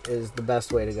energy is the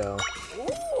best way to go.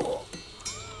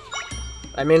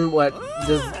 I mean, what,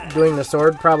 does doing the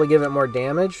sword probably give it more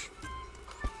damage?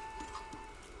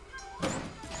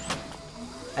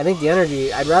 I think the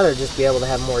energy, I'd rather just be able to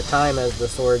have more time as the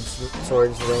swords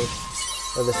Link,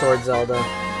 or the sword Zelda.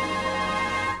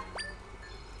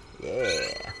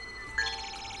 Yeah.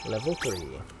 Level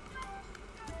 3.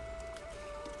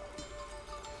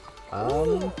 I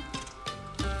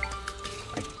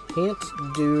can't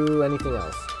do anything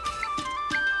else.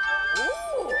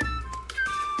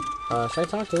 Should I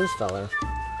talk to this fella?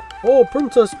 Oh,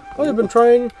 Princess, I have been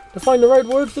trying to find the right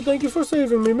words to thank you for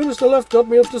saving me. Minister Left got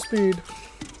me up to speed.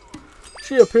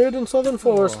 She appeared in Southern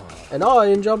Forest, and I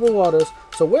in Jabal Waters.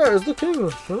 So where is the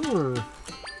king?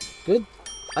 Good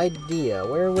idea.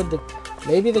 Where would the...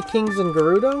 Maybe the king's in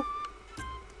Gerudo?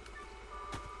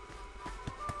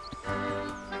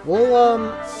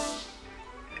 Well,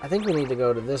 I think we need to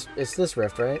go to this... It's this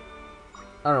rift, right?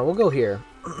 I don't know. We'll go here.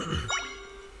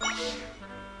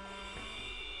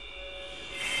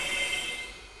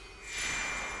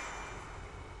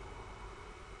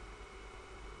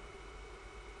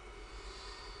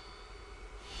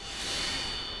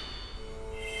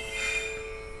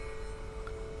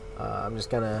 I'm just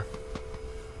gonna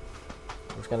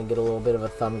get a little bit of a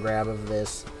thumb grab of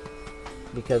this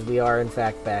because we are in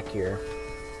fact back here.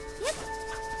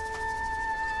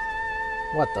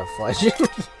 What the fudge?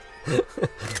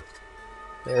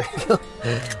 There we go.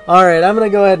 Alright, I'm gonna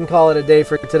go ahead and call it a day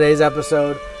for today's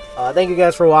episode. Thank you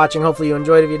guys for watching. Hopefully you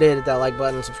enjoyed. If you did, hit that like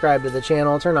button, subscribe to the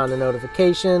channel, turn on the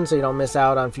notifications so you don't miss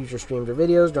out on future streams or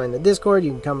videos. Join the Discord.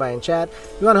 You can come by and chat.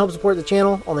 If you want to help support the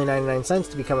channel, only 99 cents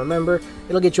to become a member.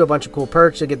 It'll get you a bunch of cool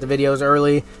perks. You'll get the videos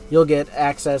early. You'll get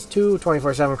access to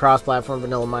 24/7 cross-platform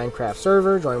vanilla Minecraft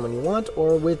server. Join when you want,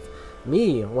 or with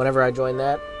me whenever I join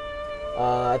that.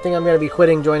 I think I'm going to be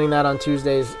quitting joining that on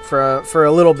Tuesdays for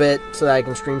a little bit so that I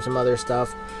can stream some other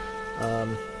stuff.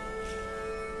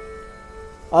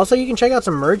 Also, you can check out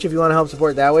some merch if you want to help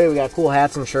support that way. We got cool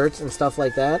hats and shirts and stuff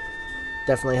like that.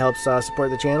 Definitely helps support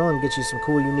the channel and get you some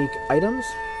cool, unique items.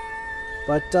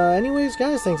 But anyways,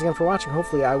 guys, thanks again for watching.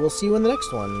 Hopefully, I will see you in the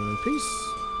next one.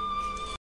 Peace.